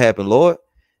what's going to happen, Lord?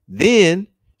 Then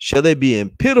shall they be in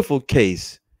pitiful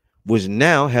case, which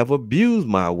now have abused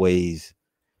my ways.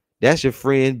 That's your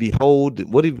friend. Behold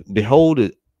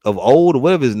of old, or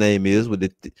whatever his name is, with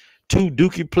the two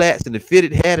dookie plaits and the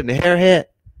fitted hat and the hair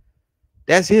hat.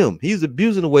 That's him. He's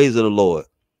abusing the ways of the Lord.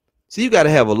 So you got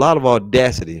to have a lot of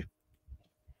audacity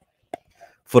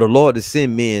for the Lord to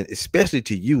send men, especially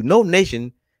to you. No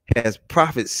nation has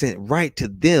prophets sent right to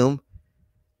them,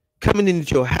 coming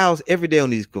into your house every day on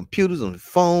these computers, on the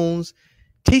phones,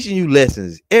 teaching you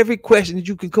lessons. Every question that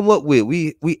you can come up with,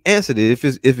 we answered it if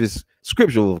it's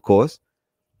scriptural, of course,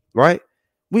 right?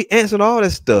 We answered all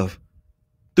that stuff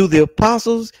through the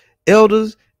apostles,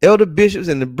 elders, elder bishops,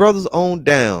 and the brothers on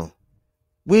down.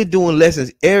 We're doing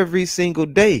lessons every single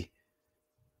day.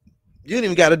 You ain't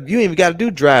even gotta do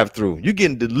drive-through. You're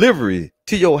getting delivery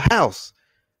to your house,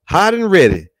 hot and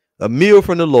ready, a meal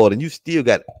from the Lord, and you still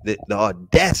got the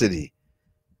audacity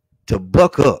to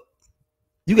buck up.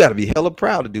 You got to be hella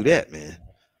proud to do that, man.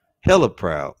 Hella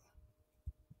proud.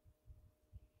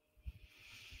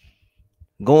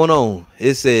 Going on,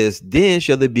 it says, then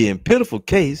shall they be in pitiful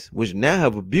case, which now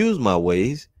have abused my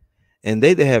ways, and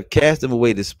they that have cast them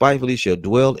away despitefully shall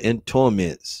dwell in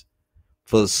torments.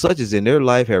 For such as in their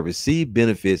life have received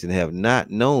benefits and have not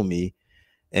known me,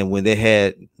 and when they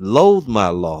had loathed my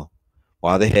law,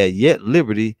 while they had yet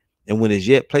liberty, and when as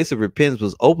yet place of repentance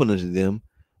was open unto them,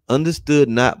 understood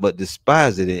not, but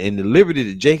despised it. And the liberty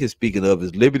that Jake is speaking of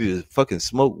is liberty to fucking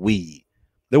smoke weed.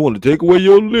 They want to take away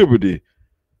your liberty.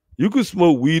 You can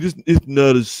smoke weed. It's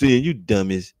not a sin. You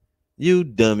dummies. You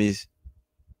dummies.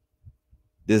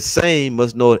 The same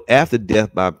must know after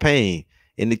death by pain.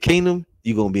 In the kingdom,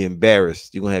 you're going to be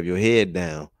embarrassed. You're going to have your head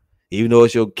down. Even though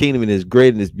it's your kingdom and it's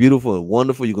great and it's beautiful and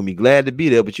wonderful, you're going to be glad to be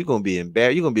there, but you're going to be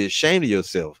embarrassed. You're going to be ashamed of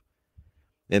yourself.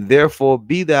 And therefore,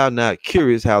 be thou not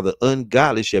curious how the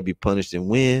ungodly shall be punished and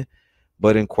when,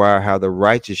 but inquire how the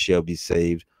righteous shall be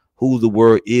saved, who the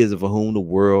world is and for whom the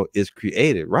world is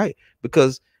created, right?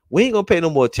 Because we ain't going to pay no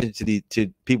more attention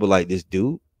to people like this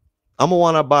dude. I'm gonna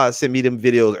want to buy send me them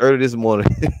videos early this morning.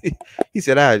 He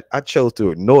said, I chose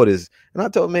to ignore this. And I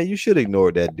told him, man, you should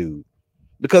ignore that dude.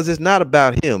 Because it's not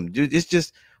about him. It's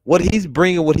just what he's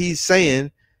bringing, what he's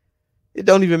saying. It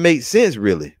don't even make sense,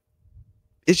 really.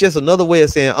 It's just another way of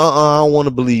saying, I don't want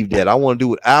to believe that. I want to do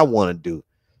what I want to do.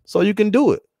 So you can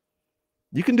do it.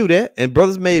 You can do that. And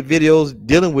brothers made videos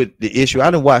dealing with the issue. I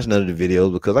didn't watch none of the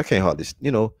videos because I can't hardly,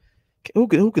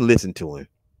 who can listen to him?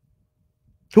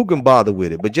 Who can bother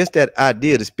with it? But just that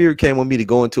idea, the spirit came on me to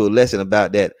go into a lesson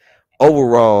about that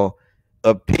overall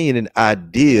opinion and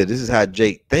idea. This is how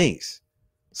Jake thinks.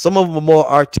 Some of them are more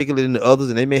articulate than the others,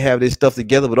 and they may have their stuff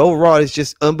together, but overall, it's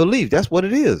just unbelief. That's what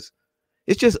it is.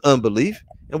 It's just unbelief,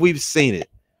 and we've seen it.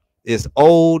 It's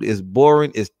old, it's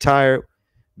boring, it's tired.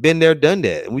 Been there, done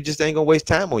that, and we just ain't gonna waste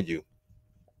time on you.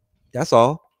 That's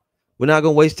all. We're not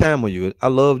gonna waste time on you. I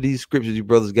love these scriptures you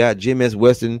brothers got. GMS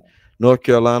Western, North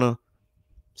Carolina,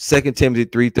 2 Timothy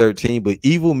 3:13. But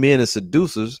evil men and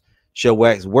seducers shall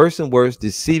wax worse and worse,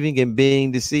 deceiving and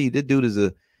being deceived. This dude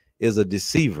is a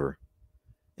deceiver.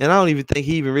 And I don't even think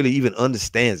he even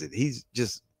understands it.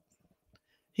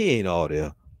 He ain't all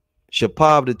there.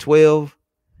 Shapab the 12,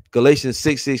 Galatians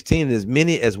 6:16. As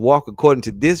many as walk according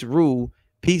to this rule,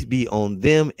 peace be on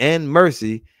them and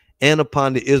mercy and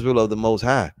upon the Israel of the Most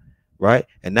High. Right?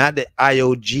 And not the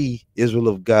IOG Israel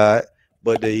of God,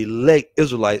 but the elect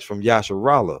Israelites from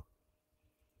Yasharallah.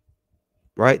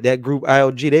 Right? That group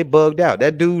IOG, they bugged out.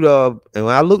 That dude, and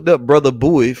when I looked up Brother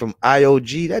Bowie from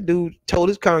IOG, that dude told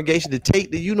his congregation to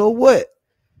take the you know what.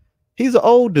 He's an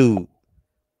old dude.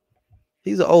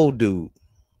 It's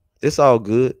all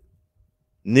good.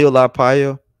 Neil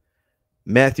Arpaio,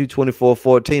 Matthew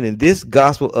 24:14. And this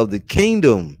gospel of the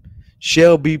kingdom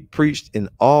shall be preached in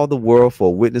all the world for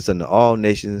a witness unto all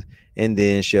nations, and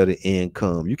then shall the end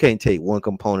come. You can't take one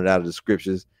component out of the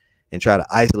scriptures and try to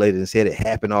isolate it and say it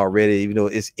happened already, even though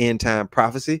it's end time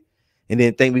prophecy, and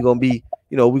then think we're gonna be,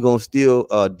 we're gonna still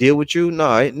deal with you.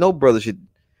 No, no brother should.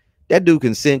 That dude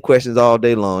can send questions all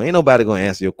day long. Ain't nobody gonna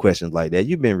answer your questions like that.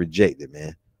 You've been rejected,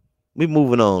 man. We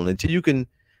moving on until you can.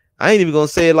 I ain't even gonna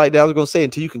say it like that. I was gonna say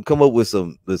until you can come up with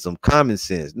some common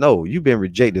sense. No, you've been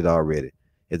rejected already.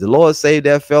 If the Lord saved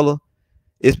that fella,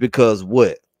 it's because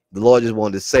what? The Lord just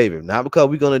wanted to save him, not because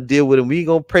we're gonna deal with him. We ain't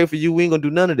gonna pray for you. We ain't gonna do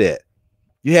none of that.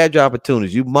 You had your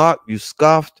opportunities. You mocked, you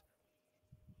scoffed.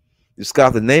 You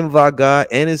scoffed the name of our God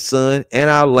and his son and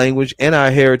our language and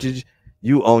our heritage.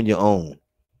 You on your own.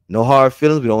 No hard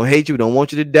feelings. We don't hate you. We don't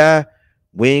want you to die.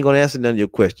 We ain't gonna answer none of your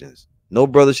questions. No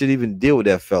brother should even deal with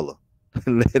that fella.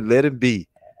 let him be.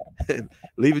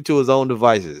 Leave it to his own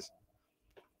devices.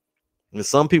 And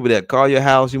some people that call your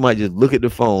house, you might just look at the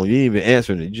phone. You ain't even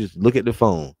answering it. You just look at the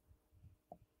phone.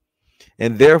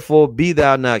 And therefore be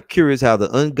thou not curious how the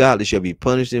ungodly shall be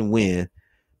punished and when,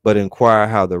 but inquire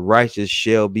how the righteous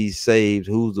shall be saved,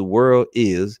 whose the world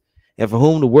is, and for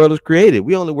whom the world is created.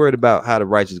 We only worried about how the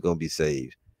righteous is going to be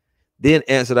saved. Then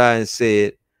answered I and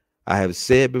said, I have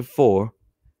said before,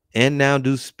 and now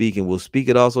do speak, and will speak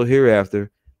it also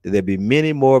hereafter, that there be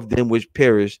many more of them which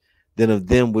perish than of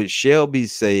them which shall be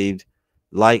saved,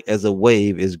 like as a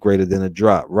wave is greater than a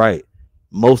drop. Right?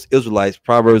 Most Israelites,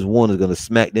 Proverbs 1 is going to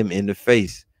smack them in the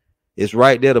face. It's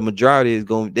right there. The majority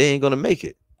they ain't going to make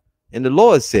it. And the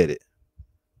Lord said it.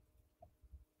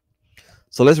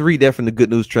 So let's read that from the Good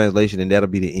News Translation, and that'll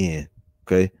be the end.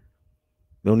 Okay.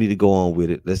 We don't need to go on with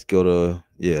it. Let's go to,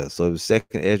 so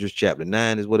 2nd Ezra chapter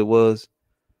 9 is what it was.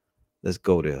 Let's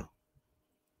go there.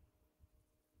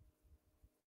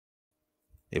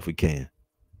 If we can.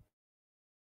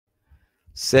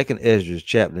 2nd Ezra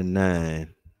chapter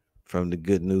 9 from the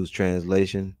Good News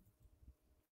Translation.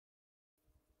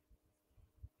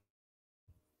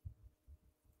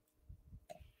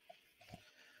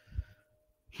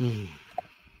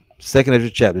 Second Ezra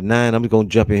chapter 9. I'm going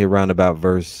to jump in here around about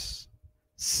verse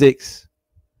 6.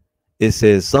 It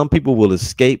says, some people will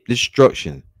escape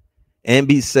destruction and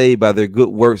be saved by their good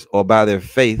works or by their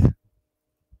faith.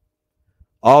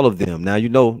 All of them. Now,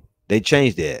 they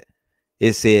changed that.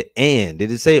 It said and.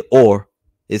 Did it say or?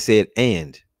 It said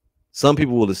and. Some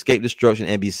people will escape destruction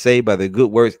and be saved by their good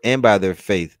works and by their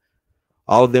faith.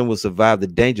 All of them will survive the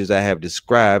dangers I have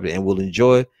described and will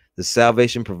enjoy the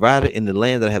salvation provided in the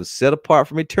land that I have set apart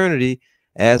from eternity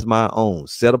as my own.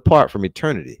 Set apart from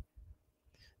eternity.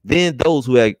 Then those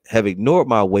who have ignored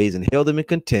my ways and held them in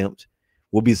contempt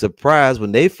will be surprised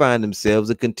when they find themselves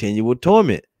in continual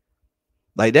torment.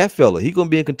 Like that fella, he's going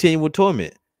to be in continual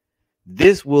torment.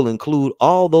 This will include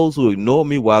all those who ignored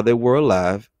me while they were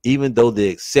alive, even though they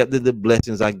accepted the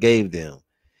blessings I gave them.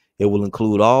 It will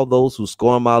include all those who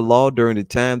scorned my law during the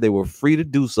time they were free to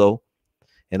do so,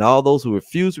 and all those who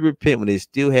refused to repent when they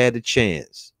still had the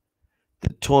chance. The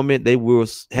torment they will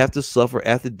have to suffer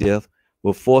after death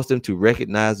will force them to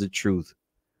recognize the truth.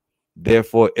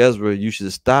 Therefore, Ezra, you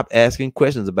should stop asking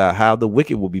questions about how the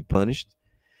wicked will be punished.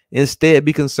 Instead,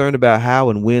 be concerned about how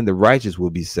and when the righteous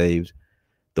will be saved.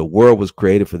 The world was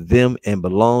created for them and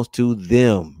belongs to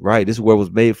them, right? This world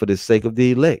was made for the sake of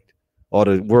the elect or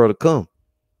the world to come.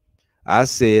 I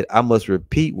said, I must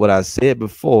repeat what I said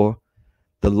before.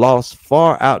 The lost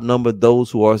far outnumber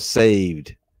those who are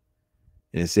saved.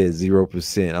 And it says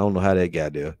 0%. I don't know how that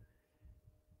got there.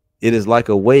 It is like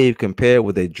a wave compared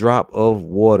with a drop of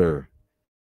water.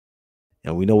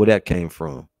 And we know where that came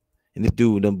from. And this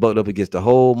dude done bucked up against the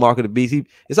whole mark of the beast.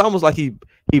 It's almost like he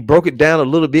broke it down a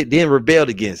little bit, then rebelled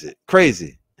against it.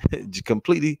 Crazy. Just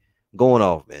completely going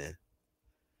off, man.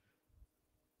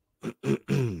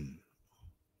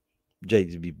 Jake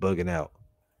just be bugging out.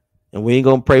 And we ain't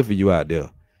gonna pray for you out there.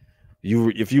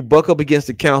 If you buck up against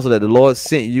the counsel that the Lord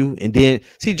sent you, and then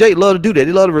see, Jake love to do that.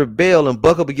 They love to rebel and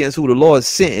buck up against who the Lord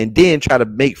sent, and then try to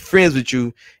make friends with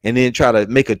you, and then try to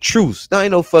make a truce. There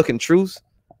ain't no fucking truce.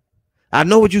 I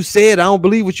know what you said. I don't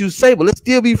believe what you say, but let's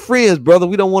still be friends, brother.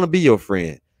 We don't want to be your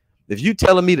friend. If you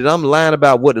telling me that I'm lying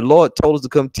about what the Lord told us to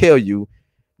come tell you,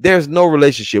 there's no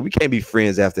relationship. We can't be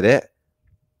friends after that.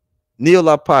 Neil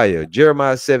Lapaya,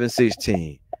 Jeremiah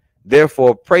 7:16.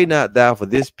 Therefore, pray not thou for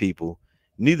this people,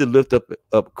 neither lift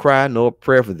up cry nor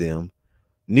prayer for them,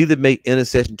 neither make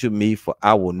intercession to me, for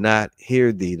I will not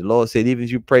hear thee. The Lord said, even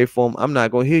if you pray for them, I'm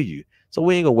not going to hear you. So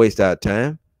we ain't going to waste our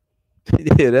time.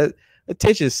 Yeah, that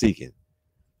attention seeking.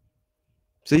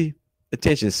 See,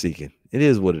 attention seeking. It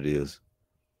is what it is.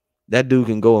 That dude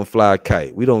can go and fly a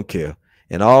kite. We don't care.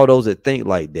 And all those that think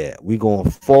like that, we're going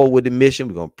forward with the mission.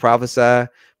 We're going to prophesy.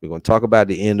 We're going to talk about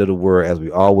the end of the world as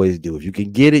we always do. If you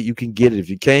can get it, you can get it. If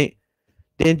you can't,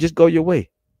 then just go your way.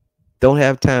 Don't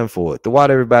have time for it.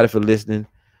 Throughout everybody for listening.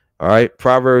 All right.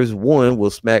 Proverbs 1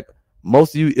 will smack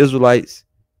most of you Israelites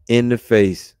in the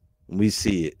face when we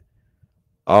see it.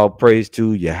 All praise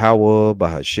to Yahweh,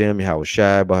 Bahashem, Yahweh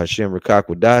Shai, Bahashem,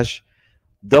 Rakakwadash.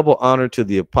 Double honor to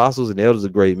the apostles and elders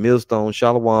of Great Millstone.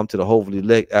 Shalom to the hopefully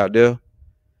elect out there.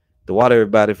 Throughout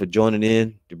everybody for joining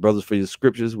in. The brothers for your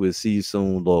scriptures. We'll see you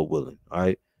soon, Lord willing. All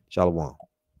right. Shalom.